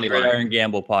on the Money Line and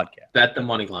Gamble podcast. Bet the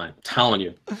money line. I'm telling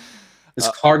you,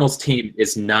 this Cardinals team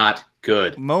is not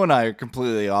good. Mo and I are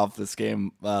completely off this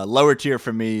game. Lower tier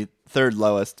for me, third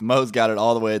lowest. Mo's got it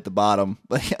all the way at the bottom.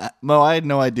 Mo, I had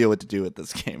no idea what to do with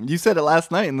this game. You said it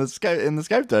last night in the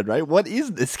Skype thread, right? What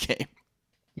is this game?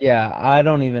 Yeah, I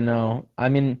don't even know. I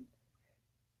mean,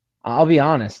 I'll be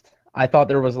honest. I thought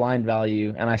there was line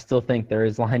value, and I still think there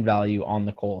is line value on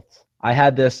the Colts. I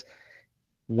had this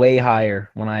way higher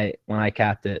when I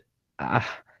capped it,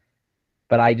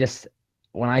 but I just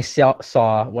when I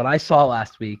saw what I saw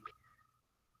last week.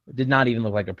 Did not even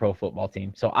look like a pro football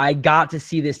team. So I got to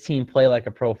see this team play like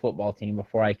a pro football team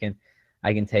before I can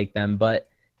take them. But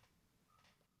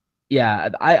yeah,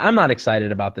 I'm not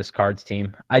excited about this Cards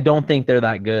team. I don't think they're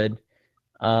that good.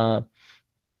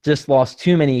 Just lost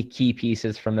too many key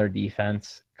pieces from their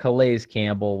defense. Calais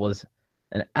Campbell was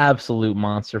an absolute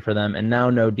monster for them. And now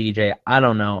no DJ. I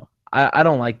don't know. I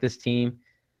don't like this team.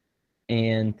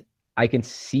 And I can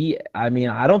see, I mean,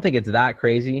 I don't think it's that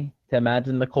crazy to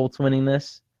imagine the Colts winning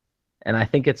this. And I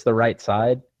think it's the right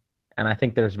side. And I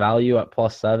think there's value at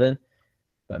 +7.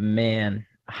 But, man,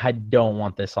 I don't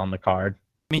want this on the card.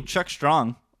 I mean, Chuck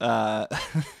Strong.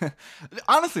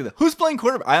 Honestly, though, who's playing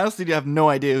quarterback? I honestly have no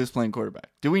idea who's playing quarterback.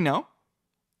 Do we know?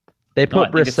 They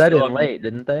put Brissett in late,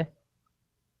 didn't they?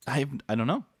 I don't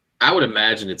know. I would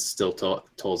imagine it's still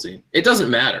Tolzien. It doesn't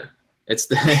matter.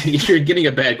 You're getting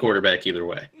a bad quarterback either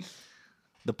way.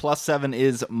 The +7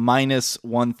 is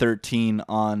 -113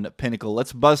 on Pinnacle.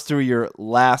 Let's buzz through your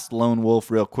last lone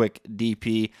wolf real quick,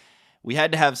 DP. We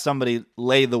had to have somebody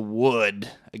lay the wood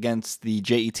against the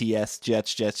Jets.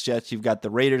 You've got the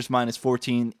Raiders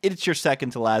 -14. It's your second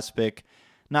to last pick.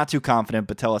 Not too confident,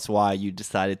 but tell us why you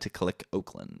decided to click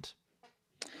Oakland.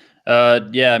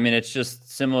 Yeah, I mean, it's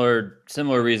just similar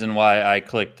reason why I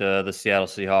clicked the Seattle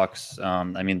Seahawks.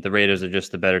 I mean, the Raiders are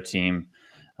just a better team.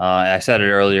 I said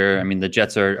it earlier. I mean, the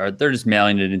Jets they're just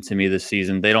mailing it into me this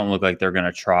season. They don't look like they're going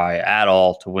to try at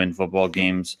all to win football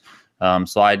games.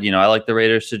 So I like the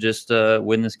Raiders to just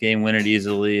win this game, win it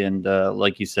easily. And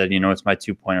like you said, it's my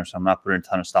 2-pointer, so I'm not putting a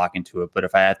ton of stock into it. But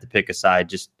if I have to pick a side,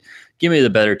 just give me the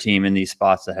better team in these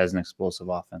spots that has an explosive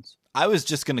offense. I was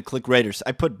just going to click Raiders.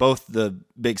 I put both the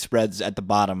big spreads at the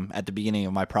bottom at the beginning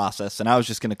of my process, and I was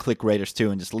just going to click Raiders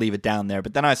too and just leave it down there.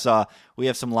 But then I saw we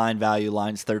have some line value,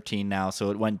 lines 13 now,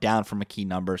 so it went down from a key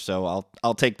number. So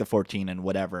I'll take the 14 and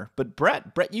whatever. But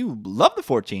Brett, you love the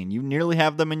 14. You nearly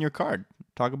have them in your card.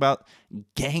 Talk about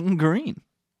gangrene.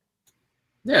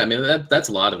 Yeah, I mean that's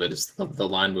a lot of it. It's the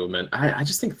line movement. I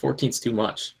just think 14 is too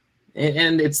much,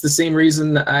 and it's the same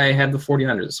reason I have the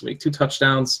 49ers this week. 2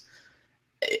 touchdowns.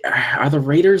 Are the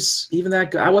Raiders even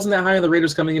that good? I wasn't that high on the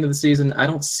Raiders coming into the season. I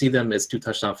don't see them as 2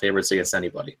 touchdown favorites against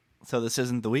anybody. So this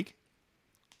isn't the week?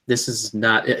 This is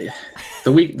not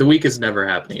the week. The week is never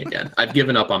happening again. I've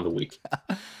given up on the week.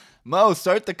 Mo,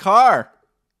 start the car.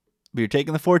 But you're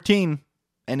taking the 14.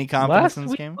 Any confidence in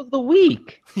this game? Last week was the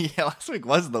week. Yeah, last week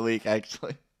was the week,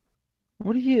 actually.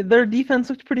 Their defense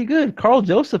looked pretty good. Carl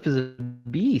Joseph is a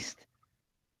beast.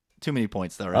 Too many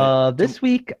points, though, right? This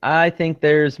week, I think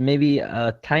there's maybe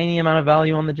a tiny amount of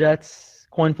value on the Jets.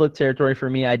 Coin flip territory for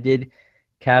me. I did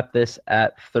cap this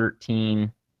at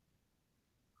 13.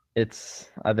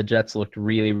 The Jets looked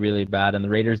really, really bad, and the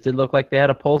Raiders did look like they had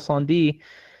a pulse on D,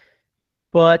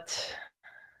 but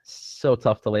so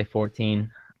tough to lay 14.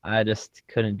 I just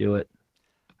couldn't do it.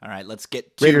 All right, let's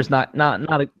get to Raiders not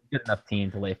a good enough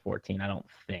team to lay 14, I don't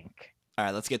think. All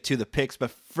right, let's get to the picks,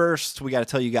 but first we got to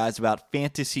tell you guys about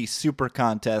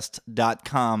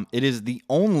FantasySuperContest.com. It is the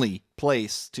only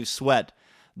place to sweat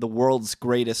the world's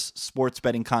greatest sports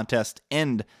betting contest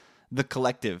and the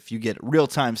collective. You get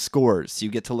real-time scores. You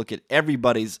get to look at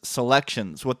everybody's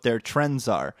selections, what their trends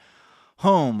are.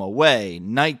 Home, away,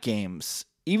 night games.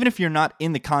 Even if you're not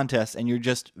in the contest and you're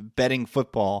just betting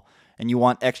football and you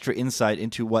want extra insight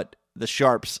into what the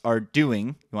Sharps are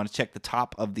doing, you want to check the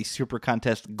top of the Super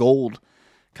Contest Gold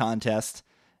contest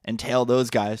and tail those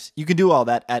guys, you can do all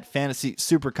that at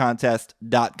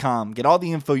FantasySuperContest.com. Get all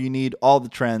the info you need, all the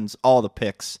trends, all the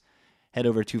picks. Head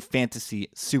over to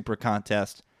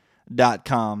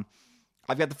FantasySuperContest.com.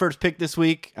 I've got the first pick this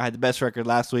week. I had the best record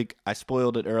last week. I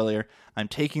spoiled it earlier. I'm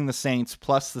taking the Saints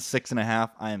plus the 6.5.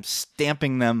 I am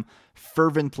stamping them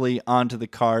fervently onto the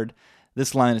card.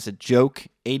 This line is a joke.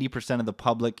 80% of the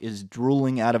public is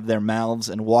drooling out of their mouths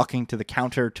and walking to the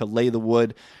counter to lay the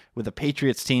wood with a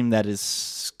Patriots team that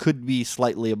could be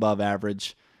slightly above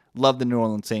average. Love the New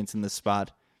Orleans Saints in this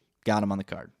spot. Got them on the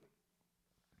card.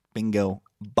 Bingo.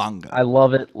 Bongo. I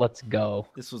love it. Let's go.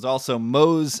 This was also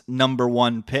Mo's number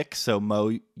 1 pick. So,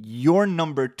 Mo, your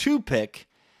number 2 pick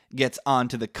gets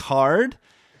onto the card.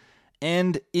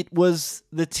 And it was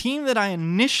the team that I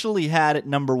initially had at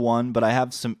number 1, but I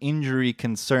have some injury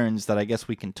concerns that I guess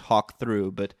we can talk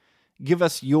through. But give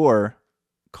us your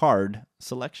card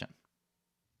selection.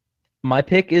 My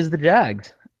pick is the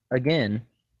Jags. Again,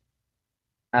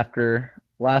 after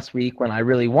last week when I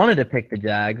really wanted to pick the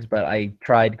Jags, but I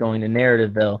tried going to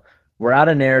Narrativeville. We're out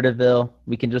of Narrativeville.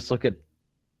 We can just look at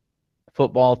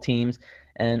football teams.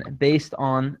 And based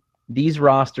on these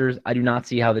rosters, I do not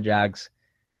see how the Jags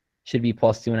should be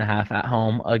plus 2.5 at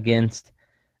home against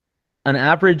an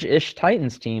average-ish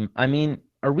Titans team. I mean,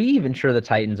 are we even sure the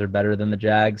Titans are better than the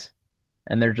Jags?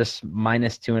 And they're just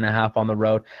minus 2.5 on the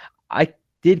road. I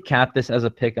did cap this as a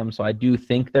pick'em, so I do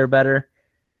think they're better.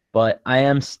 But I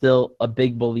am still a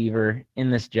big believer in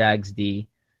this Jags D.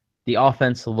 The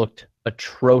offense looked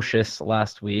atrocious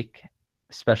last week,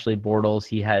 especially Bortles.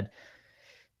 He had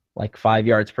like 5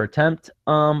 yards per attempt.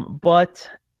 But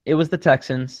it was the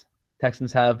Texans.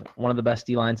 Texans have one of the best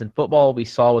D-lines in football. We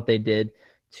saw what they did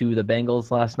to the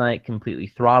Bengals last night, completely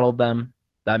throttled them.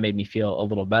 That made me feel a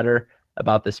little better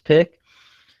about this pick.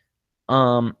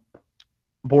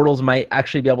 Bortles might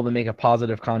actually be able to make a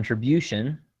positive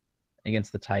contribution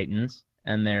against the Titans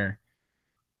and their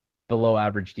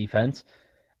below-average defense.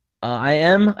 I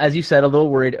am, as you said, a little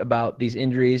worried about these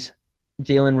injuries.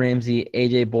 Jalen Ramsey,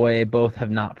 AJ Boye both have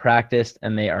not practiced,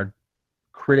 and they are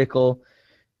critical.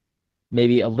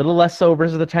 Maybe a little less so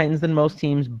versus the Titans than most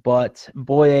teams, but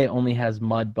Boye only has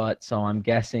mud butt, so I'm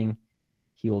guessing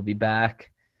he will be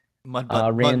back. Mud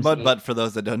butt, for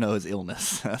those that don't know, is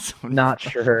illness. Not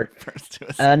sure.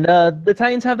 And the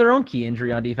Titans have their own key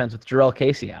injury on defense with Jarrell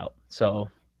Casey out. So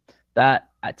that,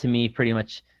 to me, pretty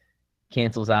much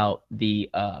cancels out the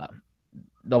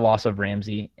loss of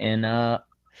Ramsey. And, I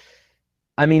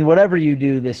mean, whatever you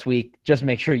do this week, just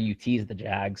make sure you tease the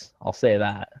Jags. I'll say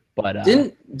that. But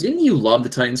didn't you love the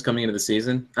Titans coming into the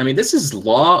season? I mean, this is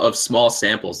law of small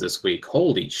samples this week.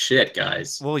 Holy shit,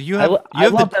 guys! Well, I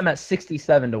love them at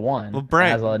 67-1. Well,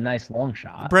 Brett has a nice long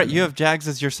shot. Brett, you have Jags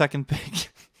as your second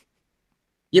pick.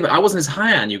 Yeah, but I wasn't as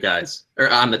high on you guys or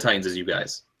on the Titans as you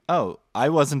guys. Oh, I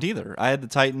wasn't either. I had the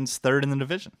Titans third in the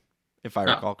division, if I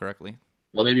recall correctly.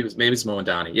 Well, maybe it's Mo and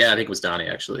Donnie. Yeah, I think it was Donnie,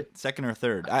 actually. Second or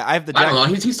third. I have the Jags. I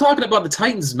don't know. He's talking about the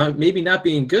Titans maybe not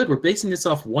being good. We're basing this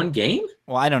off one game?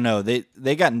 Well, I don't know.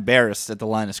 They got embarrassed at the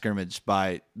line of scrimmage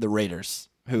by the Raiders.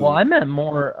 Well, I meant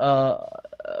more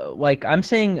like I'm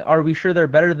saying, are we sure they're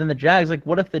better than the Jags? Like,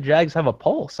 what if the Jags have a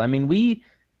pulse? I mean, we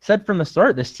said from the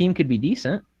start this team could be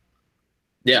decent.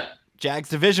 Yeah. Jags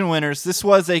division winners. This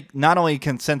was a not only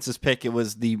consensus pick, it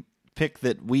was the pick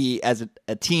that we as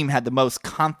a team had the most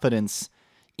confidence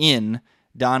in.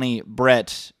 Donnie,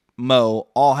 Brett, Mo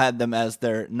all had them as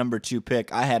their number 2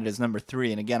 pick. I had it as number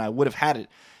 3, and again, I would have had it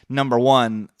number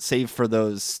 1, save for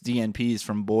those DNPs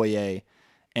from Boye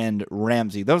and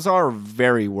Ramsey. Those are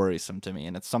very worrisome to me,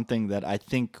 and it's something that I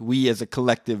think we as a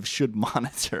collective should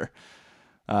monitor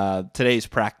today's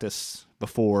practice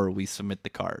before we submit the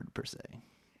card, per se.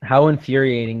 How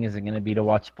infuriating is it going to be to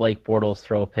watch Blake Bortles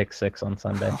throw a pick six on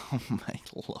Sunday? Oh my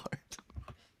lord.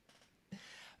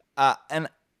 And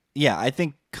yeah, I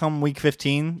think come week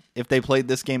 15, if they played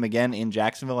this game again in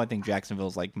Jacksonville, I think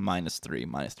Jacksonville's like -3,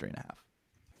 -3.5.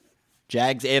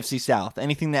 Jags, AFC South.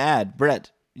 Anything to add?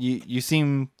 Brett, you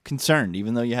seem concerned,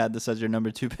 even though you had this as your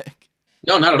number 2 pick.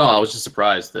 No, not at all. I was just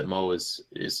surprised that Mo is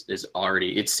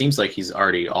already. It seems like he's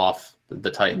already off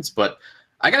the Titans, but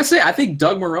I gotta say, I think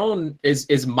Doug Marrone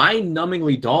is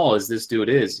mind-numbingly dull as this dude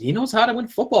is. He knows how to win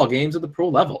football games at the pro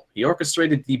level. He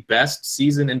orchestrated the best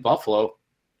season in Buffalo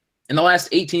in the last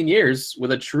 18 years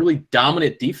with a truly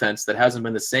dominant defense that hasn't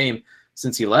been the same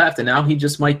since he left, and now he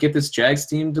just might get this Jags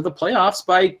team to the playoffs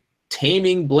by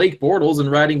taming Blake Bortles and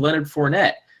riding Leonard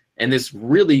Fournette and this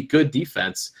really good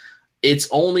defense. It's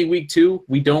only week 2.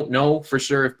 We don't know for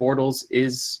sure if Bortles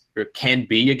is or can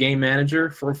be a game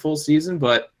manager for a full season,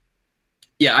 but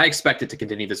yeah, I expect it to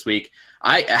continue this week.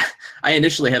 I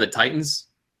initially had the Titans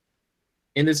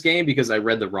in this game because I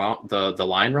read the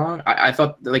line wrong. I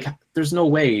thought like there's no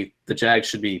way the Jags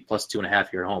should be +2.5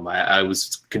 here at home. I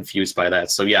was confused by that.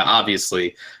 So yeah,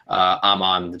 obviously I'm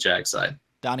on the Jags side.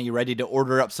 Donnie, you ready to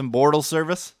order up some Bortles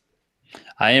service?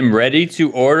 I am ready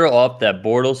to order up that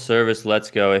Bortles service.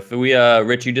 Let's go. If we,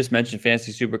 Rich, you just mentioned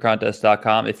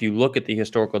fantasysupercontest.com. If you look at the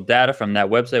historical data from that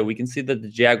website, we can see that the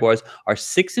Jaguars are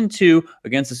 6-2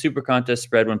 against the Super Contest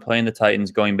spread when playing the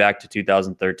Titans going back to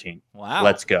 2013. Wow.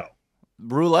 Let's go.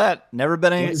 Roulette. Never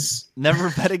bet against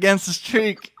the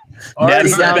streak. Never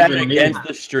down bet to against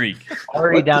the streak.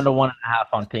 Already down to 1.5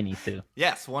 on Penny too.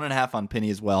 Yes, 1.5 on Penny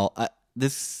as well.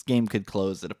 This game could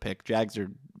close at a pick. Jags are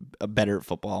better at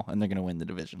football, and they're going to win the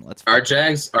division. Are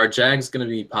Jags going to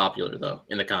be popular though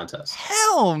in the contest?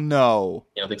 Hell no.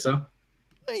 You don't think so?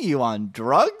 Are you on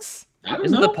drugs?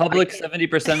 Isn't the public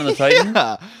 70% on the Titans?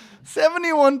 Yeah,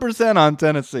 71% on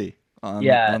Tennessee. On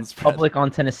spread. Public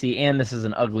on Tennessee, and this is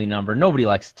an ugly number. Nobody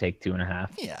likes to take 2.5.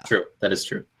 Yeah, true. That is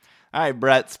true. All right,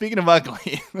 Brett. Speaking of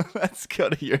ugly, let's go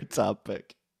to your top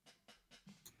pick.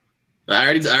 I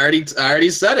already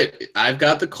said it. I've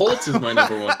got the Colts as my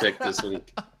number 1 pick this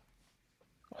week.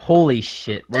 Holy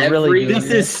shit. We're really doing this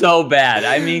is so bad.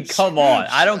 I mean, come on.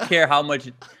 I don't care how much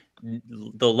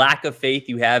the lack of faith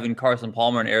you have in Carson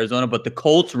Palmer in Arizona, but the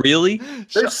Colts, really?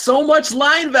 There's so much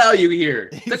line value here.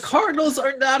 The Cardinals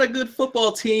are not a good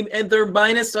football team, and they're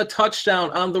minus a touchdown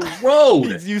on the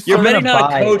road. You're betting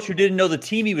on a coach who didn't know the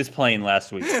team he was playing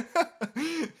last week.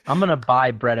 I'm gonna buy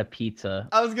Brett a pizza.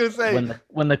 I was gonna say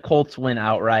when the Colts win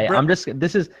outright. Brett,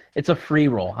 it's a free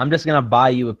roll. I'm just gonna buy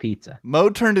you a pizza.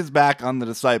 Mo turned his back on the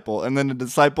disciple, and then the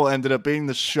disciple ended up being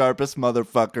the sharpest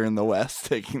motherfucker in the West,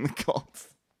 taking the Colts.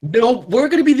 No, we're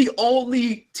going to be the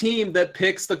only team that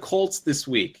picks the Colts this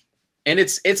week. And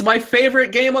it's my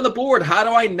favorite game on the board. How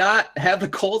do I not have the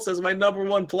Colts as my number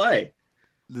 1 play?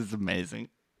 This is amazing.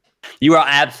 You are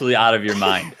absolutely out of your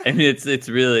mind. I mean, it's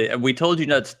really, we told you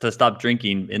not to stop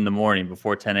drinking in the morning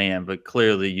before 10 a.m., but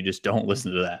clearly you just don't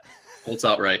listen to that. Colts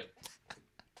outright.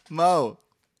 Mo,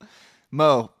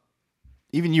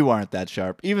 even you aren't that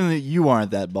sharp. Even you aren't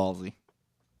that ballsy.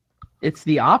 It's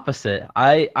the opposite.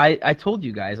 I told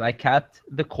you guys I kept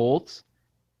the Colts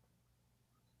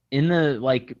in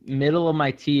the middle of my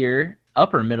tier,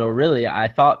 upper middle really. I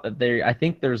thought that I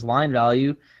think there's line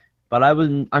value, but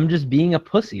I'm just being a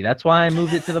pussy. That's why I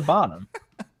moved it to the bottom.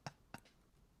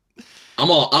 I'm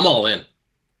all in.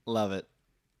 Love it.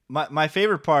 My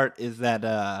favorite part is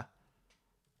that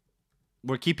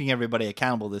we're keeping everybody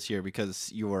accountable this year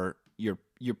because your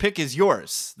pick is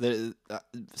yours.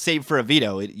 Save for a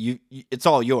veto, it's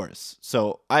all yours.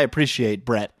 So I appreciate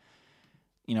Brett,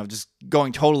 just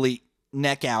going totally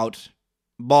neck out,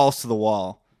 balls to the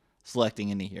wall,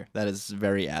 selecting any here. That is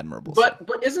very admirable. But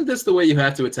isn't this the way you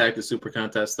have to attack the Super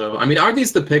Contest, though? I mean, aren't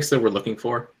these the picks that we're looking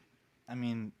for? I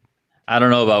mean, I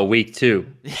don't know about week 2.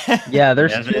 Yeah,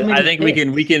 there's. I think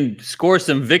we can score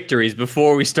some victories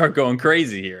before we start going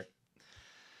crazy here.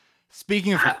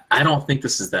 Speaking of, I don't think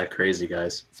this is that crazy,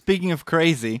 guys. Speaking of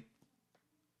crazy,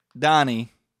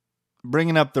 Donnie,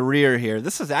 bringing up the rear here.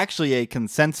 This is actually a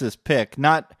consensus pick,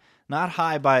 not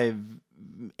high by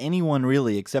anyone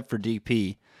really, except for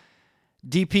DP.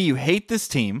 DP, you hate this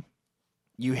team,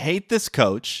 you hate this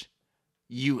coach,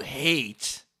 you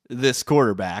hate this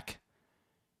quarterback,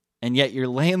 and yet you're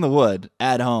laying the wood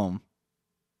at home.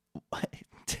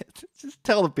 Just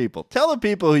tell the people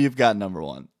who you've got number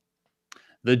 1.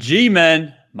 The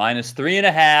G-Men,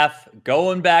 -3.5,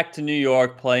 going back to New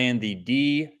York, playing the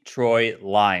Detroit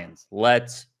Lions.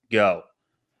 Let's go.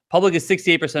 Public is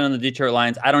 68% on the Detroit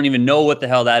Lions. I don't even know what the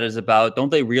hell that is about.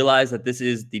 Don't they realize that this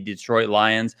is the Detroit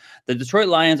Lions? The Detroit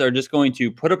Lions are just going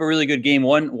to put up a really good game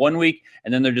one week,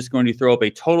 and then they're just going to throw up a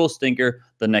total stinker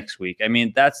the next week. I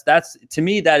mean, that's to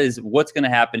me, that is what's going to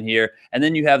happen here. And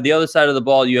then you have the other side of the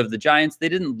ball. You have the Giants. They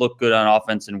didn't look good on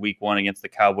offense in week 1 against the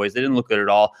Cowboys. They didn't look good at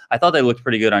all. I thought they looked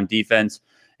pretty good on defense.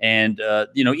 And,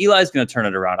 Eli's going to turn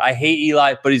it around. I hate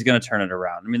Eli, but he's going to turn it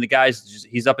around. I mean, the guy's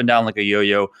he's up and down like a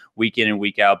yo-yo week in and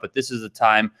week out. But this is the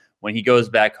time when he goes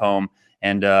back home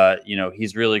and,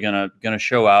 he's really going to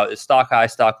show out. It's stock high,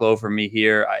 stock low for me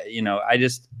here.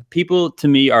 People to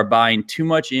me are buying too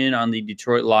much in on the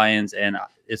Detroit Lions. And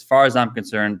as far as I'm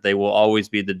concerned, they will always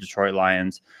be the Detroit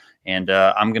Lions. And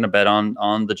I'm going to bet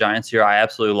on the Giants here. I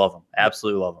absolutely love them.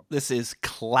 Absolutely love them. This is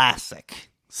classic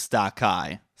stock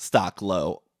high, stock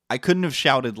low. I couldn't have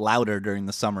shouted louder during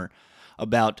the summer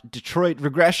about Detroit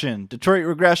regression.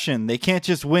 They can't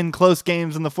just win close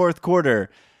games in the fourth quarter.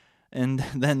 And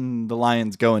then the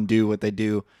Lions go and do what they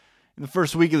do in the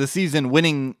first week of the season,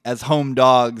 winning as home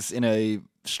dogs in a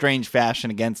strange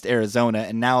fashion against Arizona.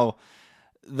 And now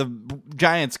the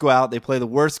Giants go out, they play the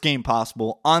worst game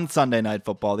possible on Sunday Night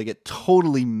Football. They get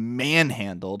totally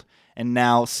manhandled. And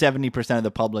now 70% of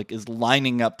the public is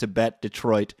lining up to bet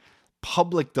Detroit.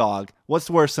 Public dog. What's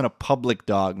worse than a public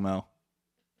dog, Mo?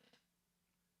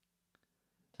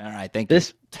 All right, thank you.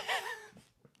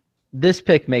 This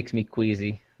pick makes me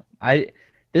queasy.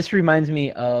 This reminds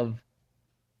me of,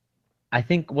 I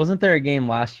think, wasn't there a game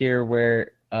last year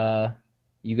where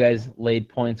you guys laid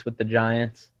points with the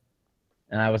Giants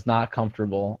and I was not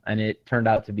comfortable and it turned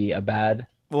out to be a bad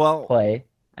play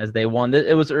as they won.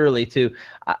 It was early too.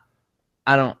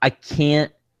 I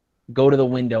can't go to the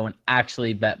window and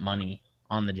actually bet money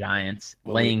on the Giants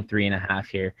laying 3.5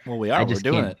 here. Well, we are.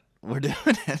 We're doing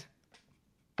it.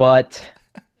 But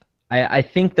I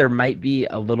think there might be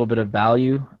a little bit of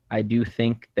value. I do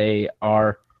think they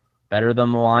are better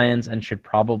than the Lions and should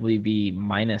probably be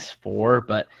 -4,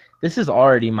 but this is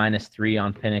already -3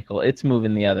 on Pinnacle. It's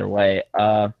moving the other way.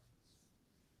 I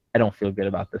don't feel good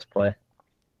about this play.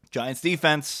 Giants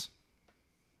defense.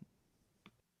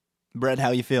 Brett,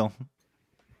 how you feel?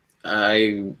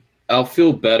 I'll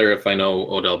feel better if I know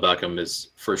Odell Beckham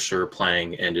is for sure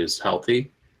playing and is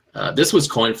healthy. This was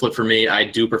coin flip for me. I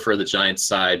do prefer the Giants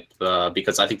side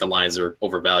because I think the Lions are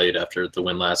overvalued after the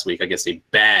win last week against a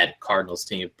bad Cardinals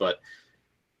team. But,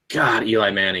 God,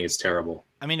 Eli Manning is terrible.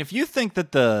 I mean, if you think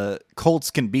that the Colts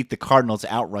can beat the Cardinals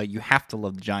outright, you have to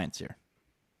love the Giants here.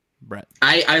 Brett.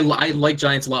 I like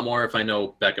Giants a lot more if I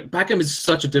know Beckham. Beckham is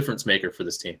such a difference maker for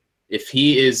this team. If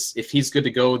he's good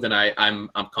to go, then I'm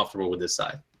comfortable with this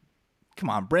side. Come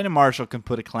on, Brandon Marshall can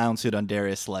put a clown suit on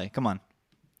Darius Slay. Come on.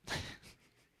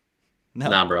 No,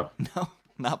 nah, bro. No,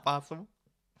 not possible.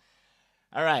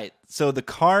 All right, so the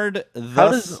card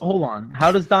thus...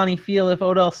 How does Donnie feel if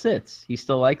Odell sits? He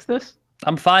still likes this?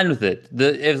 I'm fine with it.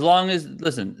 As long as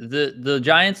the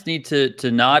Giants need to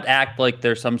not act like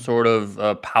they're some sort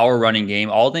of power running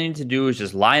game. All they need to do is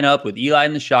just line up with Eli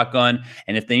in the shotgun,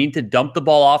 and if they need to dump the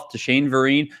ball off to Shane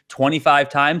Vereen 25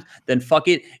 times, then fuck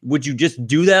it. Would you just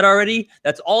do that already?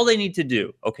 That's all they need to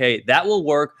do. Okay, that will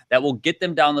work. That will get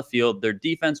them down the field. Their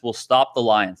defense will stop the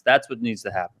Lions. That's what needs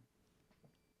to happen.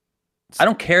 I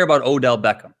don't care about Odell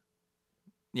Beckham.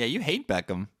 Yeah, you hate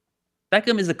Beckham.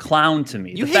 Beckham is a clown to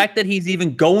me. The fact that he's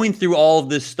even going through all of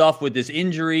this stuff with this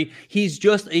injury, he's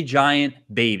just a giant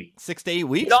baby. 6 to 8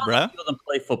 weeks, bro. Get on the field and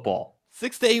play football.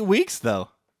 6 to 8 weeks, though.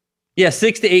 Yeah,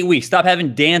 6 to 8 weeks. Stop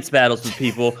having dance battles with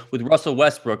people with Russell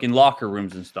Westbrook in locker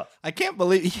rooms and stuff. I can't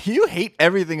believe you hate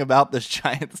everything about this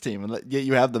Giants team, and yet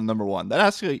you have them number one. That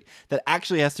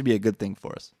actually has to be a good thing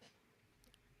for us,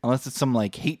 unless it's some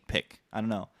hate pick. I don't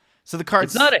know. So the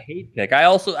Cards. It's not a hate pick.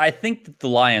 I think that the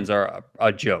Lions are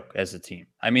a joke as a team.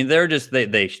 I mean, they're just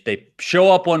they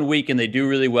show up one week and they do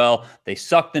really well. They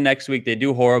suck the next week. They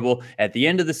do horrible. At the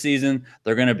end of the season,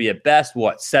 they're going to be at best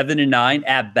 7-9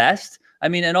 at best. I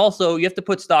mean, and also you have to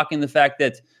put stock in the fact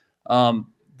that,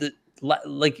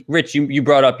 like Rich, you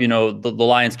brought up, the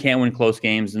Lions can't win close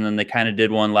games, and then they kind of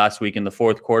did one last week in the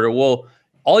fourth quarter. Well,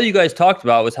 all you guys talked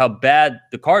about was how bad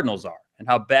the Cardinals are and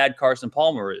how bad Carson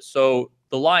Palmer is. So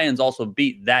the Lions also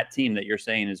beat that team that you're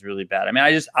saying is really bad. I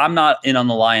mean, I'm not in on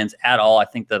the Lions at all. I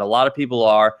think that a lot of people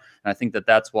are, and I think that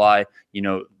that's why,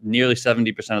 nearly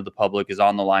 70% of the public is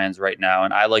on the Lions right now.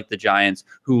 And I like the Giants,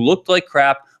 who looked like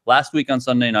crap last week on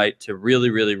Sunday night, to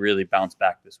really, really, really bounce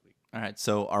back this week. All right,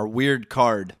 so our weird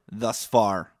card thus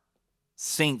far: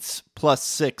 Saints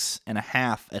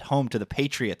 +6.5 at home to the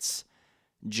Patriots,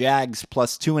 Jags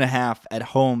 +2.5 at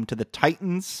home to the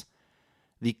Titans,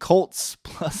 the Colts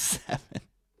 +7.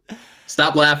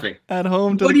 Stop laughing. At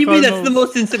home to What the do you mean? That's Cardinals. the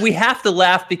most insane. We have to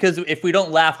laugh because if we don't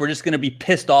laugh, we're just going to be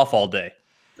pissed off all day.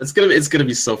 It's gonna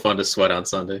be so fun to sweat on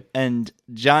Sunday. And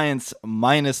Giants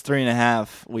minus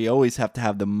 3.5. We always have to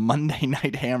have the Monday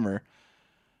night hammer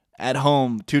at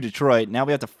home to Detroit. Now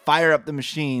we have to fire up the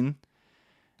machine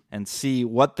and see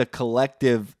what the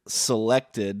collective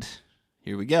selected.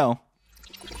 Here we go.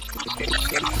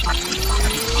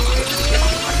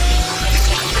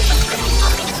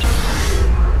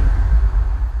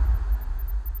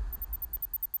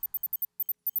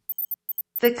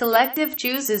 The collective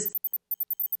chooses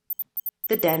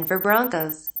the Denver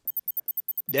Broncos.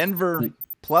 Denver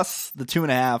plus the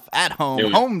 2.5 at home. Knew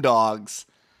it. Home dogs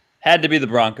Had to be the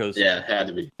Broncos. Yeah, it had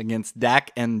to be. against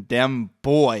Dak and them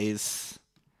boys.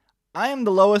 I am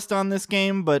the lowest on this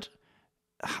game, but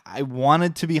I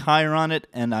wanted to be higher on it,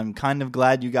 and I'm kind of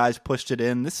glad you guys pushed it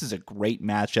in. This is a great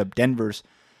matchup. Denver's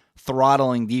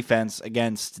throttling defense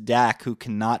against Dak, who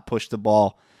cannot push the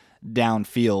ball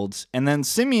downfield. And then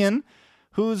Simeon,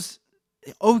 who's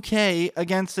okay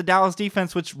against the Dallas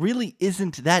defense, which really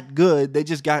isn't that good. They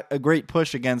just got a great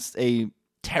push against a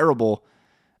terrible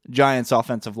Giants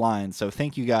offensive line. So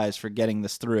thank you guys for getting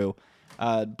this through.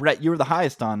 Brett, you were the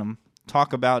highest on them.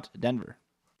 Talk about Denver.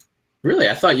 Really,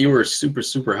 I thought you were super,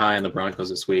 super high on the Broncos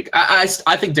this week. I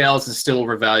think Dallas is still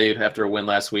overvalued after a win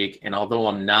last week, and although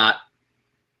I'm not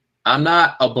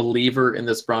a believer in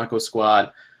this Broncos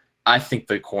squad, I think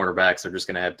the cornerbacks are just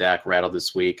going to have Dak rattled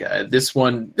this week. This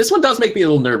one does make me a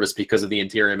little nervous because of the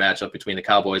interior matchup between the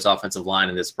Cowboys offensive line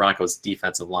and this Broncos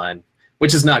defensive line,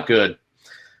 which is not good.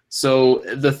 So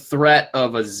the threat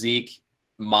of a Zeke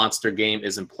monster game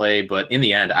is in play, but in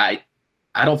the end, I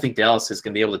don't think Dallas is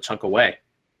going to be able to chunk away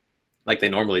like they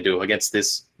normally do against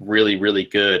this really, really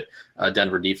good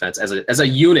Denver defense. As a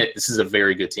unit, this is a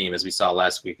very good team, as we saw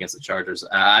last week against the Chargers.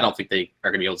 I don't think they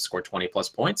are going to be able to score 20-plus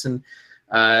points, and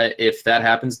if that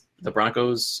happens, the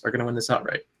Broncos are going to win this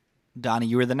outright. Donnie,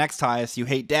 you were the next highest. You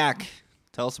hate Dak.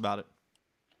 Tell us about it.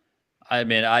 I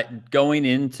mean, going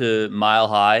into Mile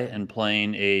High and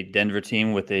playing a Denver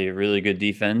team with a really good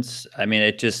defense, I mean,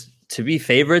 it just to be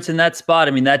favorites in that spot,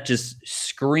 I mean, that just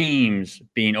screams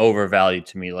being overvalued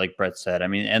to me, like Brett said. I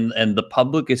mean, and the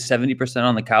public is 70%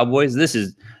 on the Cowboys. This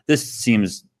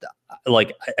seems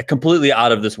like a completely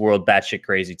out of this world, batshit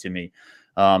crazy to me.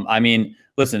 I mean,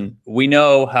 listen, we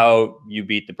know how you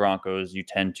beat the Broncos. You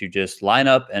tend to just line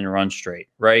up and run straight,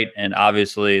 right? And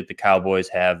obviously the Cowboys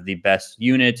have the best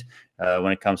unit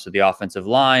when it comes to the offensive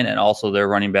line, and also their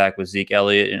running back with Zeke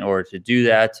Elliott in order to do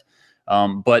that.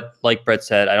 But like Brett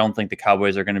said, I don't think the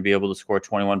Cowboys are going to be able to score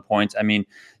 21 points. I mean,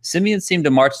 Simeon seemed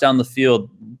to march down the field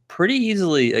pretty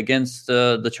easily against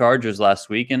the Chargers last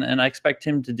week, and I expect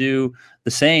him to do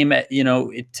the same,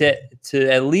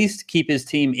 to at least keep his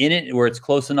team in it where it's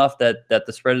close enough that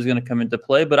the spread is going to come into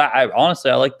play. But I honestly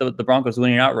like the Broncos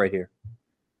winning out right here.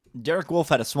 Derek Wolfe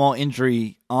had a small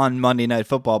injury on Monday Night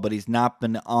Football, but he's not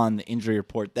been on the injury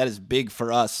report. That is big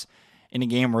for us in a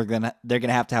game where they're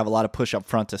gonna have to have a lot of push up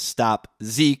front to stop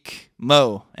Zeke.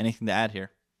 Mo, anything to add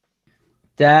here?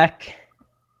 Dak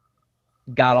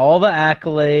got all the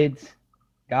accolades,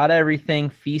 got everything,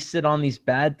 feasted on these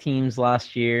bad teams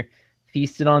last year,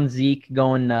 feasted on Zeke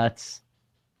going nuts.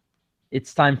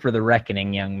 It's time for the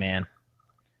reckoning, young man.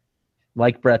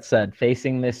 Like Brett said,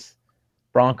 facing this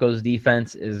Broncos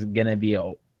defense is going to be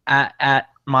at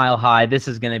Mile High. This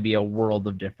is going to be a world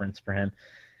of difference for him.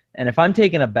 And if I'm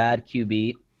taking a bad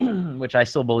QB, which I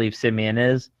still believe Simeon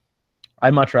is,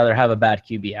 I'd much rather have a bad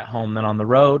QB at home than on the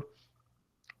road.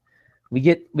 We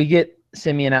get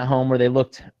Simeon at home where they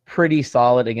looked pretty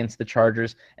solid against the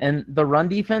Chargers, and the run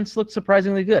defense looked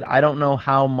surprisingly good. I don't know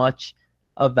how much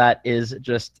of that is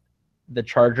just the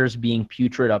Chargers being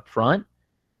putrid up front,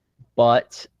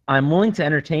 but I'm willing to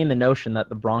entertain the notion that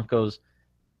the Broncos'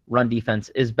 run defense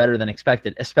is better than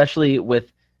expected, especially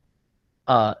with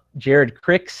Jared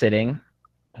Crick sitting,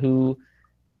 who,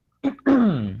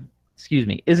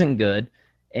 isn't good.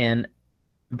 And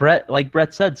like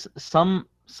Brett said, some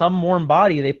warm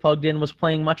body they plugged in was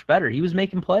playing much better. He was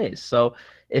making plays. So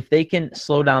if they can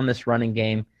slow down this running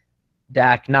game,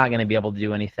 Dak not going to be able to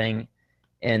do anything.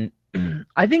 And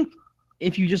I think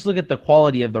if you just look at the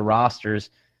quality of the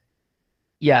rosters,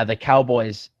 yeah, the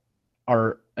Cowboys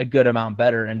are a good amount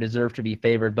better and deserve to be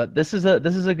favored. But this is a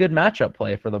good matchup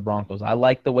play for the Broncos. I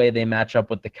like the way they match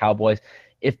up with the Cowboys.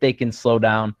 If they can slow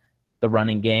down the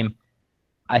running game,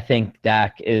 I think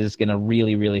Dak is going to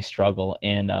really, really struggle.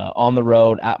 And on the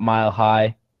road at Mile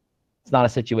High, it's not a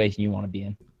situation you want to be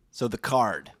in. So the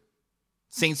card: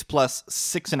 Saints plus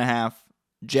 6.5,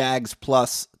 Jags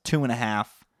plus 2.5,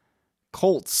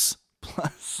 Colts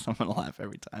plus, I'm going to laugh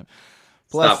every time,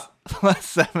 plus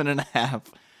 7.5.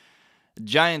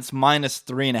 Giants minus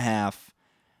 3.5.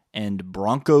 And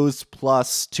Broncos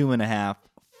plus 2.5.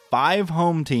 5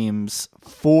 home teams,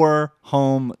 4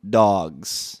 home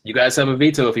dogs. You guys have a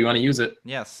veto if you want to use it.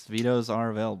 Yes, vetoes are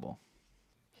available.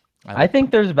 I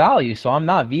think there's value, so I'm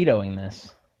not vetoing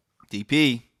this.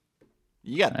 DP,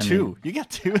 you got two. You got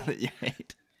 2 that you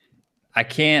hate. I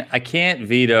can't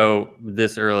veto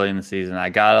this early in the season. I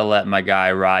gotta let my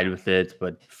guy ride with it.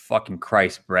 But fucking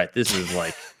Christ, Brett, this is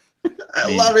like,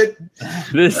 I love it.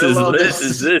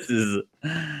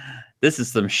 This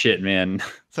is some shit, man.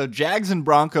 So Jags and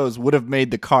Broncos would have made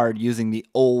the card using the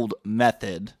old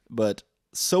method, but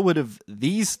so would have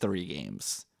these 3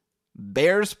 games.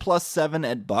 Bears plus 7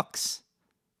 at Bucks,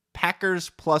 Packers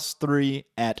plus 3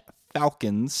 at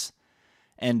Falcons,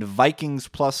 and Vikings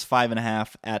plus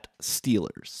 5.5 at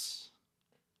Steelers.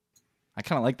 I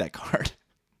kind of like that card.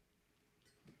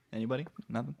 Anybody?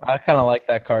 Nothing? I kind of like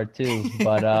that card too,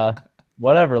 but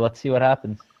whatever. Let's see what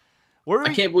happens.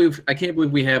 I can't believe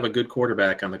we have a good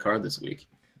quarterback on the card this week.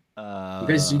 You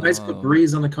guys put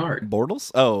Breeze on the card.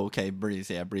 Bortles? Oh, okay, Breeze.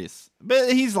 Yeah, Breeze.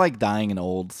 But he's like dying and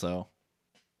old, so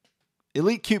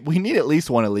elite Q. We need at least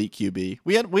one elite QB.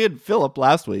 We had Phillip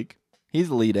last week. He's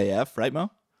elite AF, right, Mo?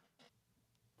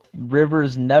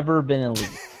 Rivers never been elite.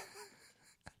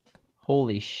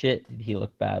 Holy shit, did he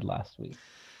look bad last week?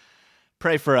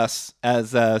 Pray for us, as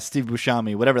Steve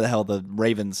Buscemi, whatever the hell the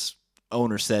Ravens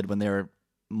owner said when they were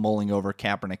mulling over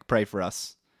Kaepernick. Pray for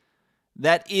us.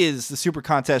 That is the Super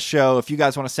Contest show. If you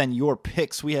guys want to send your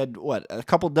picks, we had, a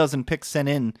couple dozen picks sent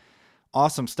in.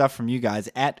 Awesome stuff from you guys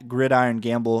at Gridiron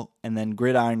Gamble and then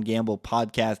Gridiron Gamble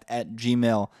Podcast at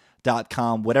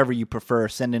gmail.com. Whatever you prefer,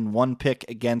 send in one pick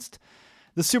against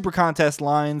the Super Contest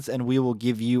lines, and we will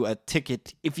give you a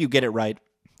ticket, if you get it right,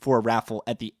 for a raffle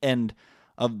at the end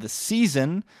of the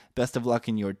season. Best of luck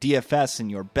in your DFS and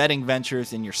your betting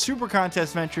ventures and your Super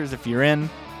Contest ventures if you're in.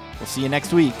 We'll see you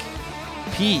next week.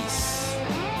 Peace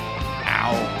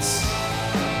out.